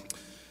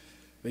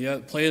 But yeah,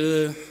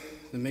 to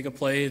make a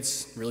play,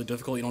 it's really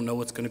difficult. You don't know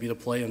what's going to be the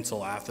play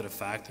until after the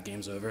fact, the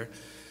game's over.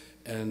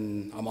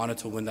 And I'm honored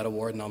to win that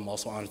award, and I'm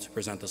also honored to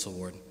present this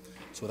award.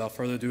 So without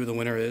further ado, the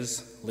winner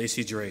is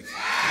Lacey Drake.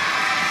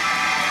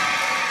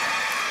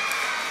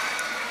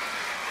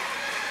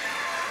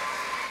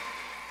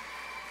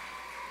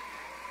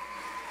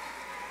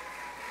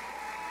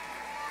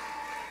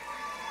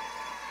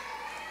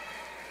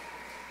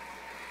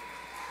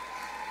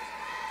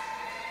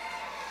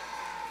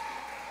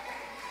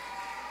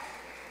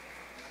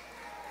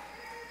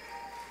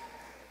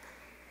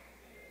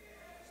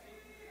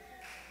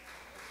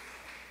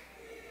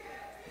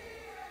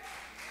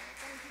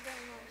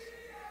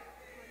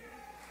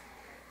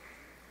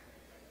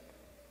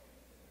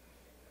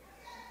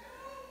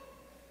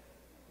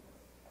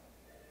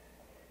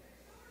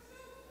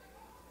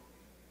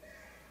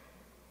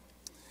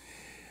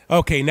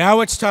 Okay,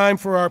 now it's time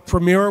for our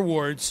premier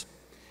awards.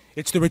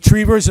 It's the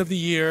Retrievers of the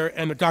Year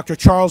and the Dr.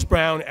 Charles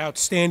Brown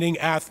Outstanding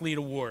Athlete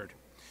Award.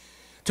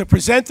 To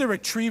present the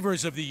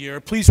Retrievers of the Year,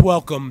 please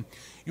welcome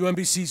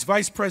UMBC's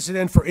Vice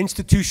President for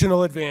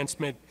Institutional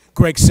Advancement,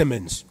 Greg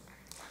Simmons.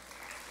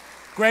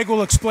 Greg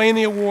will explain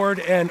the award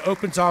and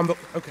opens on the,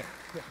 okay.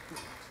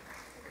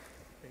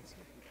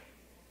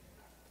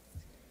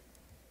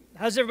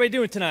 How's everybody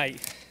doing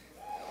tonight?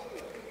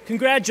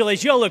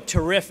 Congratulations, you all look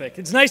terrific.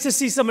 It's nice to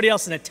see somebody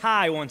else in a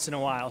tie once in a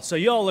while, so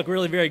you all look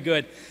really very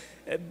good.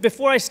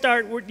 Before I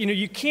start,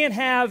 you can't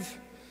have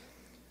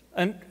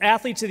an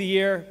Athletes of the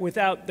Year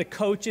without the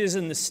coaches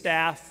and the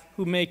staff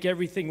who make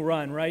everything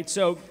run, right?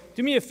 So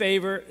do me a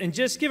favor and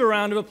just give a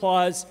round of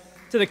applause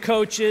to the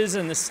coaches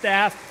and the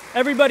staff,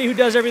 everybody who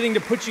does everything to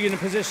put you in a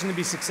position to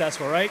be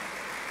successful, right?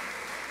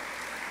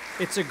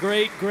 It's a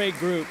great, great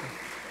group.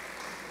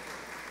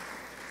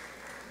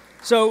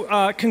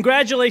 So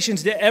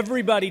congratulations to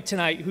everybody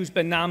tonight who's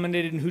been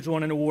nominated and who's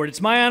won an award. It's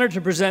my honor to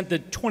present the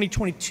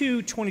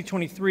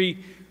 2022-2023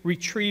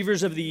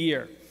 Retrievers of the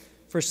Year.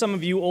 For some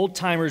of you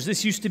old-timers,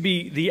 this used to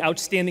be the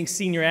Outstanding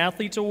Senior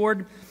Athletes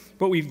Award,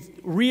 but we've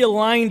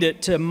realigned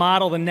it to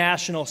model the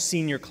National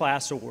Senior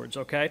Class Awards,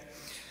 okay?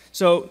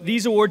 So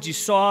these awards, you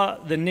saw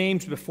the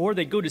names before,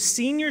 they go to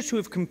seniors who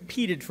have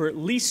competed for at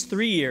least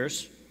 3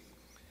 years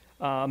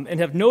and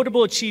have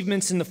notable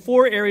achievements in the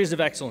 4 areas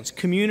of excellence: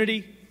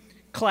 community,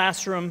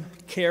 classroom,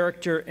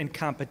 character, and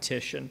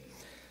competition.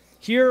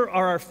 Here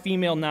are our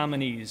female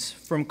nominees.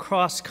 From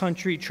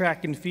cross-country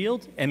track and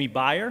field, Emmy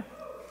Beyer.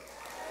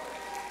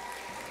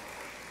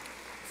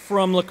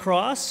 From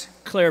lacrosse,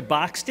 Claire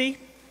Boxty.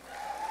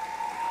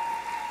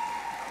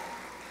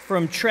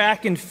 From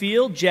track and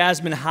field,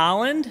 Jasmine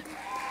Holland.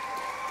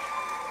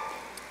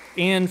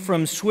 And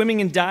from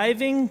swimming and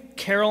diving,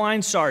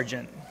 Caroline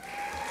Sargent.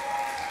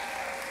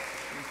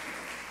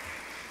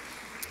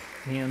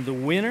 And the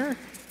winner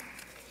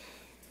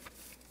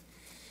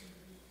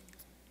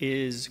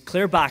is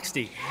Claire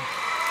Boxty.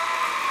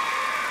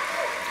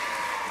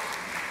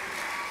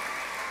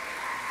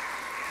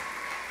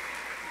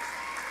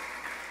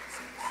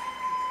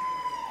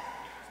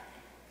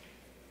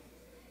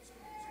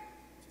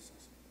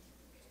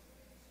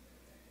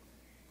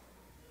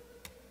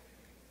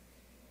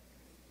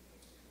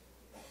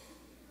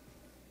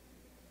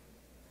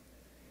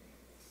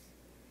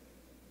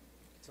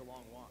 It's a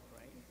long walk,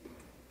 right?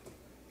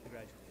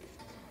 Congratulations.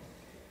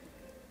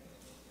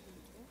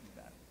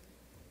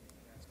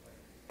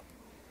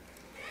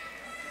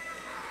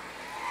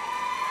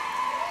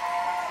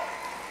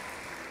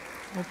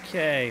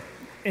 Okay,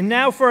 and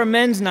now for our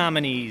men's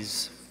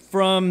nominees.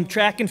 From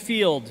track and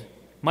field,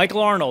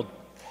 Michael Arnold.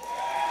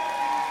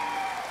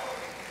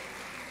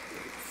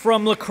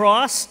 From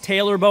lacrosse,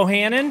 Taylor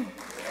Bohannon.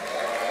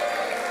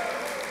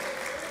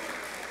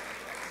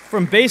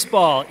 From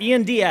baseball,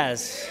 Ian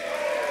Diaz.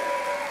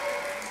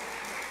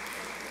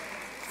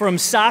 From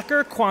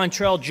soccer,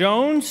 Quantrell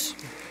Jones.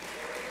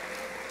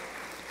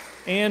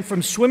 And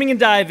from swimming and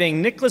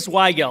diving, Nicholas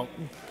Weigelt.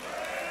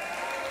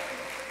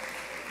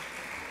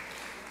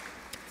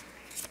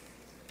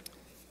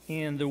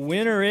 And the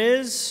winner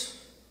is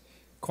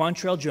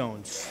Quantrell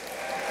Jones.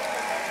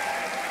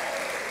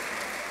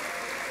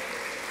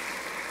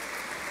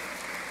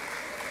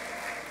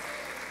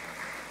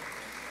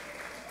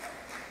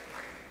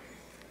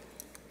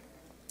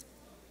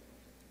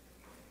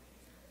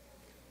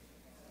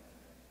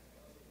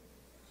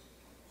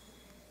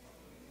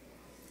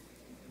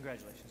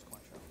 Congratulations,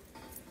 Quantrell.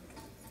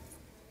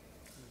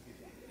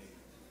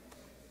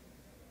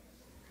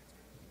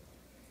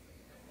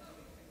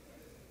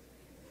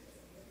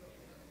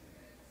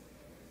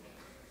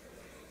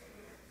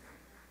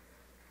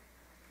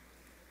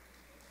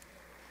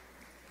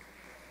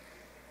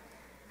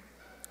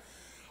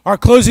 Our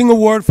closing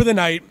award for the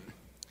night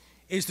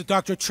is the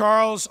Dr.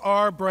 Charles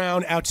R.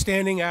 Brown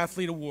Outstanding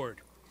Athlete Award.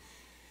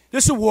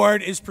 This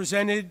award is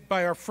presented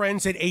by our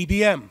friends at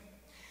ABM.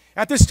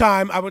 At this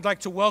time, I would like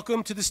to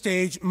welcome to the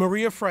stage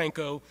Maria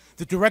Franco,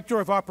 the Director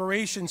of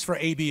Operations for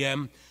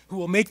ABM, who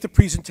will make the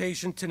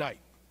presentation tonight.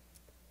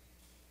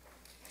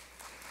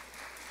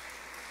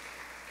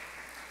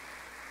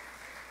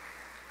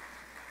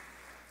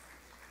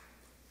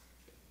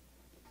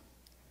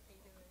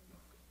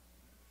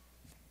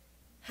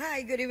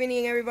 Hi, good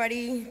evening,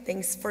 everybody.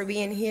 Thanks for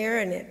being here,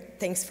 and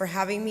thanks for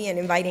having me and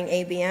inviting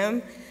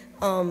ABM.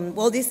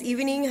 Well, this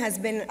evening has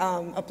been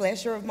a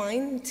pleasure of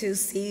mine to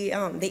see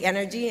the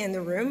energy in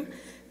the room,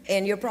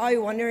 and you're probably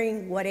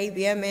wondering what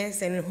ABM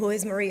is and who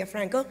is Maria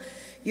Franco.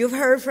 You've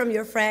heard from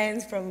your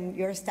friends, from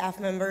your staff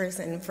members,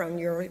 and from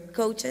your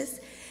coaches.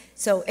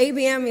 So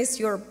ABM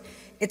is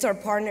it's our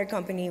partner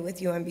company with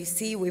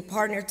UMBC. We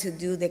partner to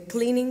do the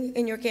cleaning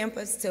in your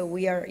campus, so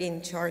we are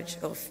in charge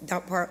of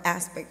that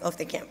aspect of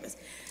the campus.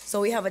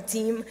 So we have a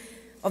team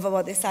of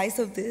about the size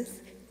of this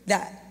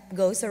that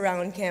goes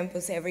around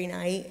campus every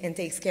night and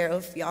takes care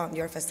of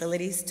your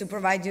facilities to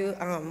provide you,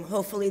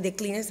 hopefully, the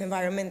cleanest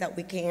environment that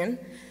we can.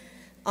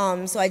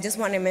 So I just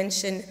want to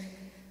mention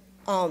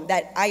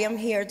that I am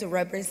here to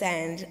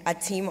represent a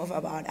team of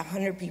about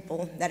 100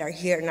 people that are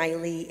here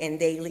nightly and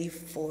daily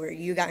for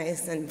you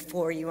guys and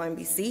for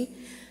UMBC,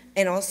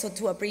 and also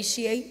to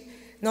appreciate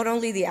not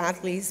only the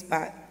athletes,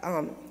 but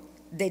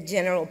the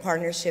general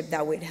partnership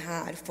that we've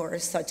had for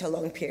such a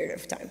long period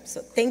of time.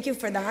 So thank you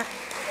for that.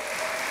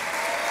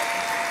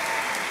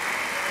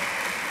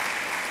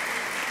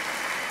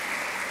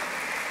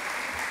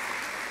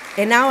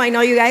 And now I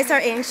know you guys are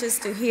anxious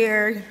to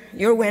hear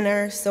your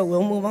winner, so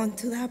we'll move on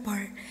to that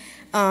part.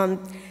 I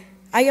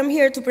am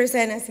here to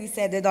present, as he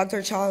said, the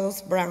Dr.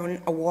 Charles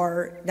Brown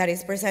Award that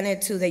is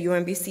presented to the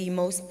UMBC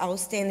Most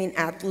Outstanding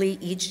Athlete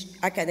each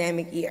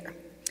academic year.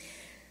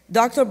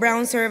 Dr.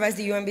 Brown served as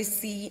the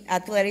UMBC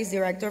Athletics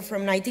Director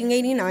from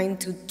 1989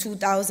 to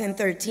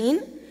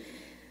 2013,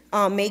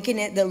 making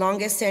it the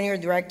longest tenure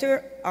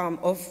director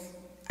of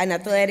an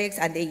athletics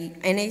at the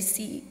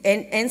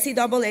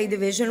NCAA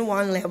Division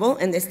I level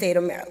in the state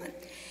of Maryland.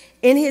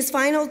 In his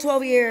final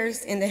 12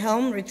 years in the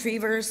helm,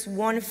 Retrievers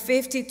won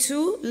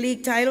 52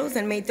 league titles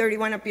and made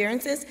 31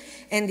 appearances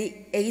in the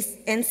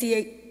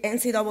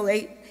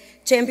NCAA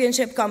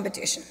championship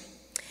competition.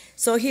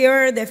 So here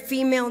are the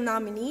female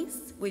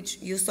nominees, which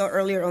you saw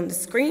earlier on the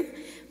screen.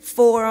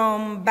 For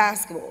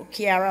basketball,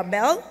 Kiara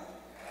Bell.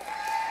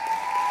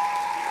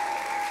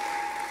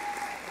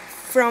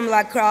 From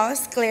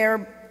lacrosse,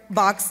 Claire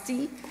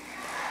Boxty.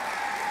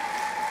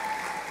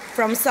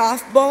 From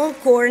softball,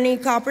 Courtney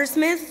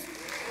Coppersmith.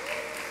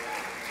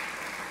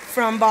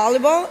 From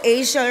volleyball,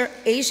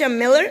 Asia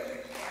Miller.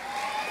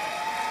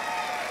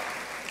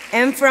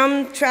 And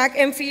from track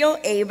and field,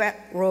 Ava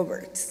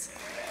Roberts.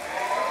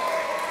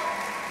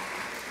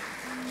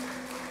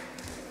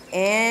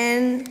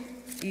 And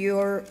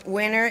your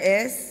winner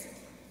is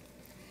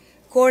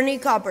Courtney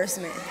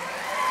Coppersmith.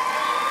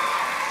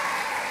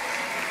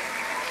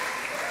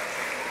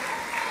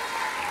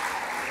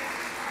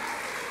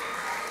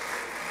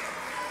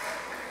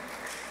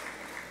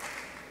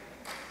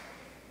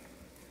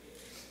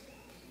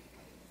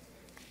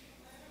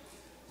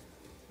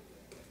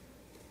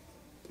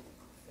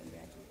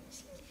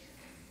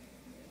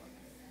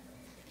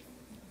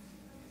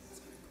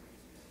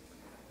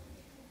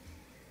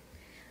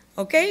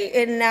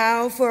 Okay, and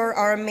now for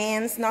our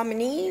men's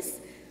nominees.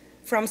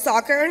 From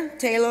soccer,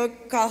 Taylor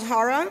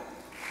Kalhara.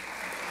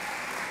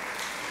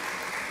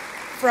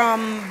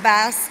 From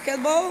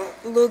basketball,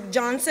 Luke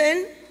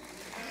Johnson.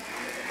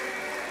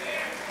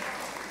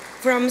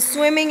 From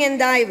swimming and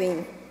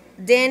diving,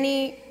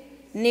 Danny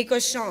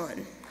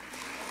Nicoshawn.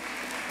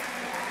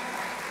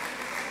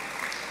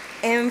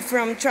 And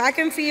from track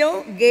and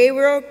field,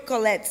 Gabriel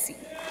Coletzi.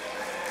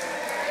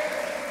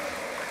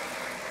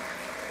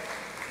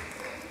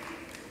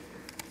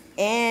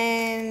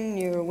 And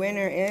your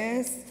winner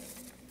is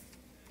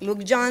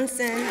Luke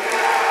Johnson.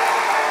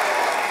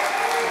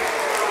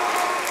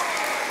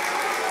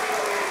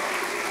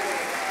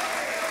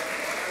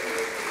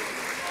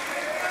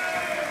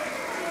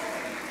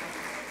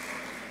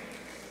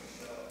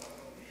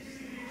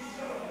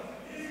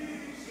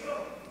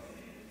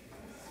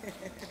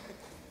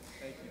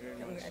 Thank you very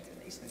much.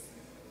 Congratulations.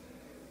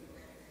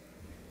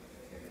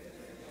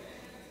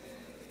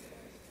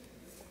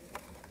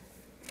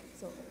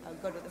 So I'll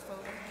go to the photo.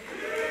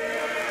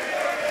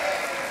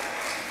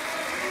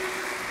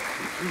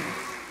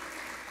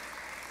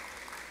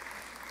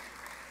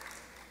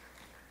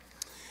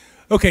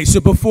 Okay, so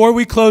before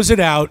we close it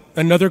out,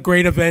 another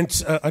great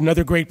event,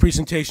 another great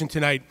presentation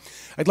tonight.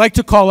 I'd like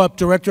to call up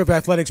Director of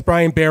Athletics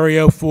Brian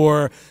Barrio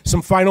for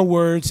some final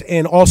words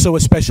and also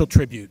a special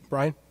tribute.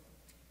 Brian?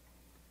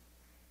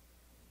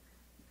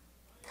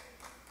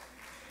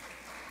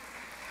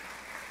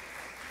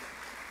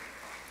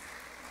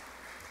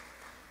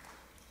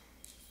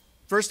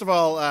 First of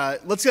all,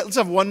 let's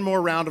have one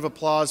more round of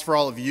applause for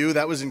all of you.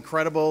 That was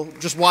incredible.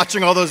 Just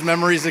watching all those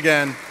memories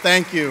again.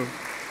 Thank you.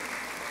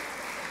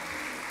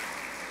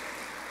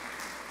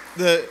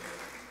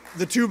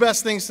 The two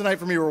best things tonight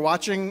for me were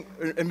watching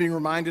and being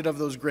reminded of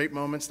those great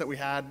moments that we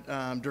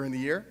had during the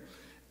year,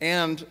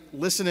 and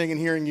listening and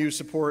hearing you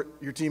support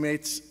your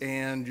teammates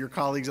and your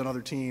colleagues on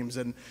other teams.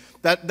 And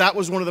that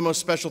was one of the most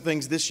special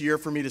things this year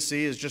for me to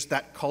see, is just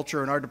that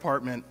culture in our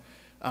department,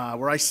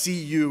 where I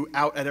see you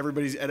out at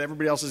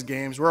everybody else's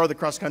games. Where are the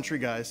cross-country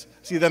guys?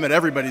 See them at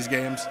everybody's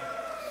games.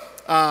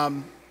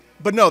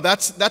 But no,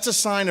 that's a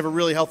sign of a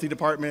really healthy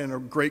department and a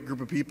great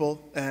group of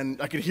people,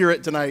 and I could hear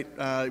it tonight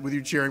with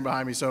you cheering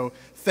behind me. So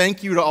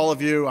thank you to all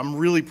of you. I'm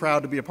really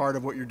proud to be a part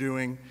of what you're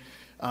doing.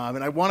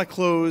 And I want to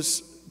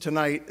close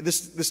tonight.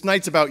 This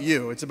night's about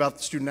you. It's about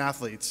the student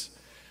athletes.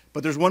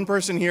 But there's one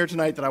person here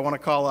tonight that I want to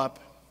call up,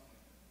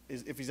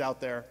 if he's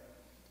out there,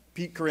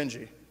 Pete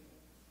Caringi.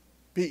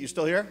 Pete, you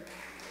still here?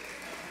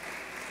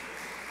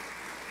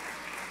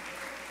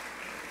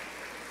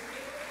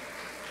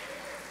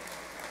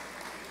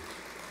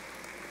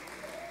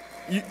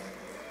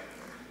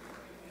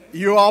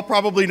 You all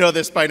probably know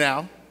this by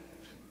now,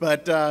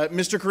 but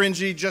Mr.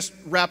 Caringi just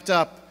wrapped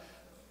up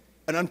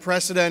an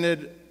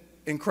unprecedented,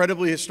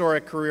 incredibly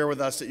historic career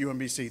with us at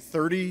UMBC.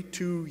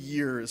 32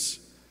 years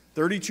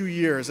 32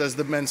 years as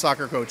the men's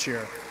soccer coach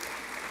here.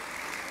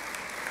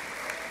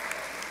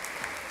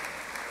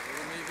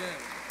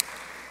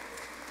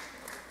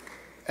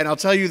 And I'll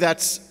tell you,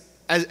 that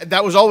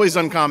was always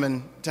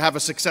uncommon to have a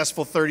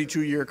successful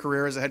 32-year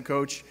career as a head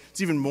coach. It's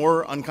even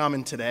more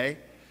uncommon today.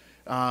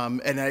 While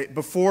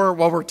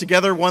we're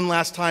together one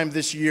last time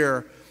this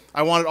year,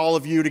 I wanted all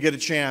of you to get a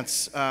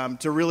chance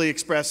to really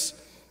express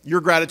your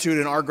gratitude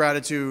and our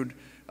gratitude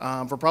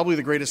for probably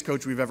the greatest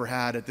coach we've ever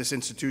had at this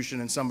institution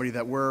and somebody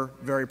that we're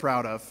very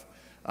proud of.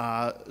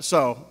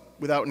 So,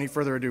 without any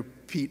further ado,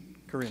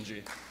 Pete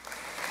Caringi.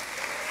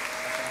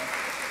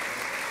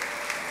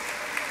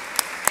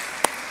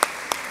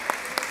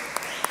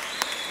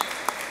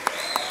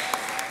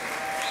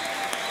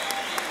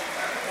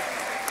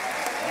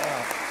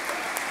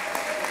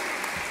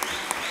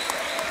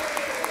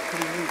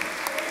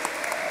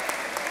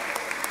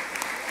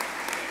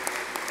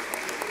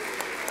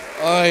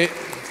 All right,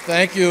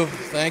 thank you.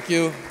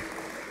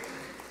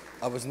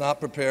 I was not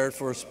prepared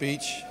for a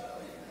speech.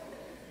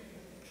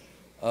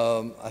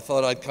 I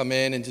thought I'd come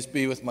in and just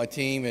be with my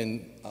team.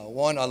 And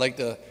one, I'd like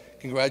to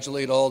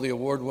congratulate all the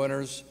award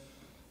winners.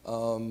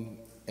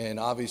 And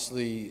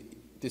obviously,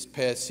 this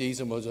past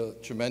season was a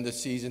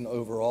tremendous season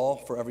overall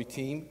for every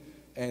team.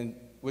 And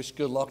wish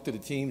good luck to the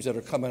teams that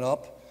are coming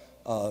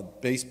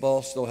up.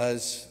 Baseball still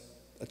has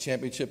a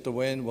championship to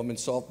win.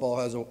 Women's softball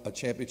has a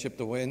championship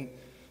to win.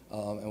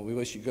 And we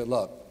wish you good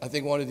luck. I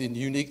think one of the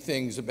unique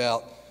things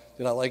that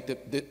I liked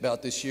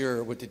about this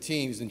year with the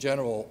teams in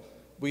general,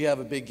 we have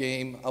a big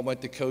game. I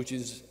went to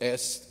coaches,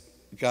 asked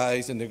the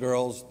guys and the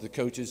girls, the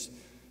coaches,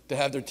 to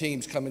have their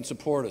teams come and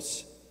support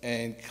us.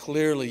 And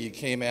clearly you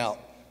came out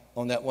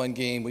on that one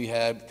game. We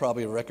had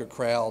probably a record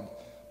crowd.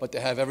 But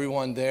to have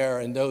everyone there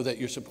and know that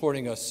you're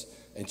supporting us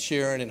and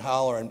cheering and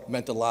hollering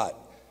meant a lot.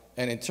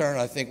 And in turn,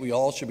 I think we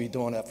all should be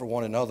doing that for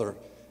one another.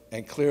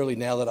 And clearly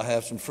now that I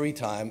have some free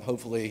time,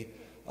 hopefully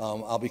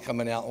I'll be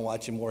coming out and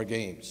watching more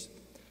games.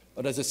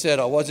 But as I said,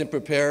 I wasn't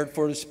prepared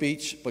for the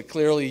speech, but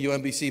clearly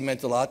UMBC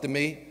meant a lot to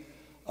me.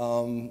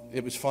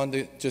 It was fun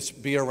to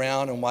just be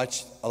around and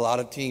watch a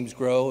lot of teams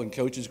grow and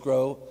coaches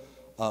grow.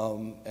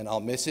 And I'll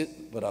miss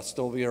it, but I'll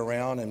still be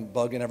around and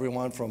bugging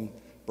everyone from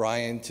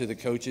Brian to the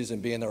coaches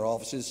and be in their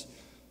offices.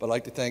 But I'd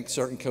like to thank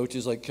certain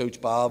coaches like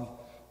Coach Bob,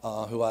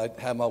 who I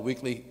had my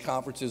weekly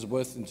conferences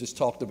with and just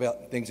talked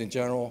about things in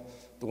general.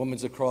 The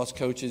women's lacrosse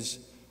coaches.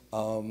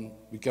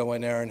 We go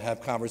in there and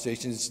have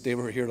conversations. They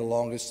were here the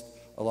longest,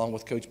 along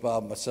with Coach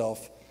Bob and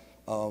myself.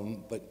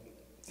 But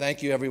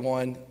thank you,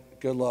 everyone.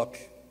 Good luck.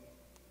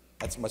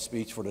 That's my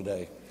speech for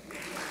today.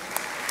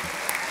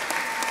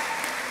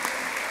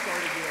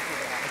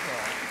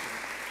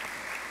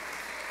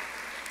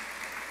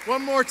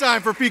 One more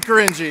time for Pete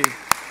Caringi.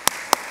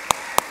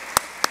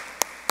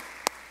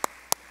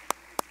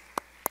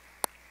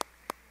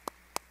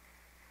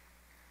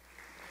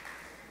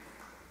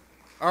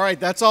 All right,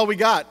 that's all we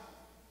got.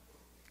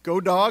 Go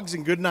Dogs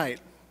and good night.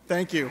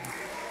 Thank you.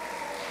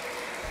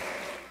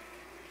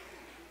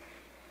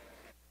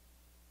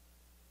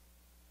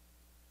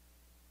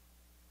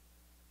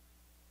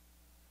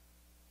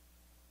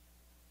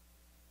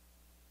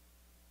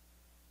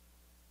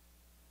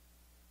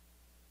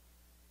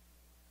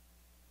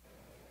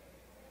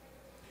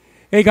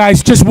 Hey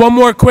guys, just one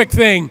more quick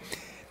thing.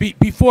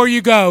 Before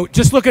you go,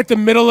 just look at the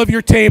middle of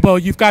your table.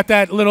 You've got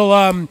that little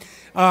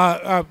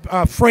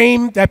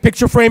frame, that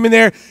picture frame in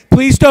there.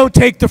 Please don't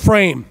take the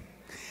frame.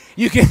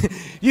 You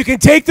can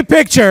take the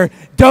picture.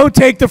 Don't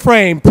take the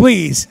frame,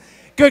 please.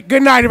 Good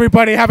night,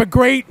 everybody. Have a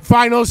great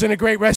finals and a great rest.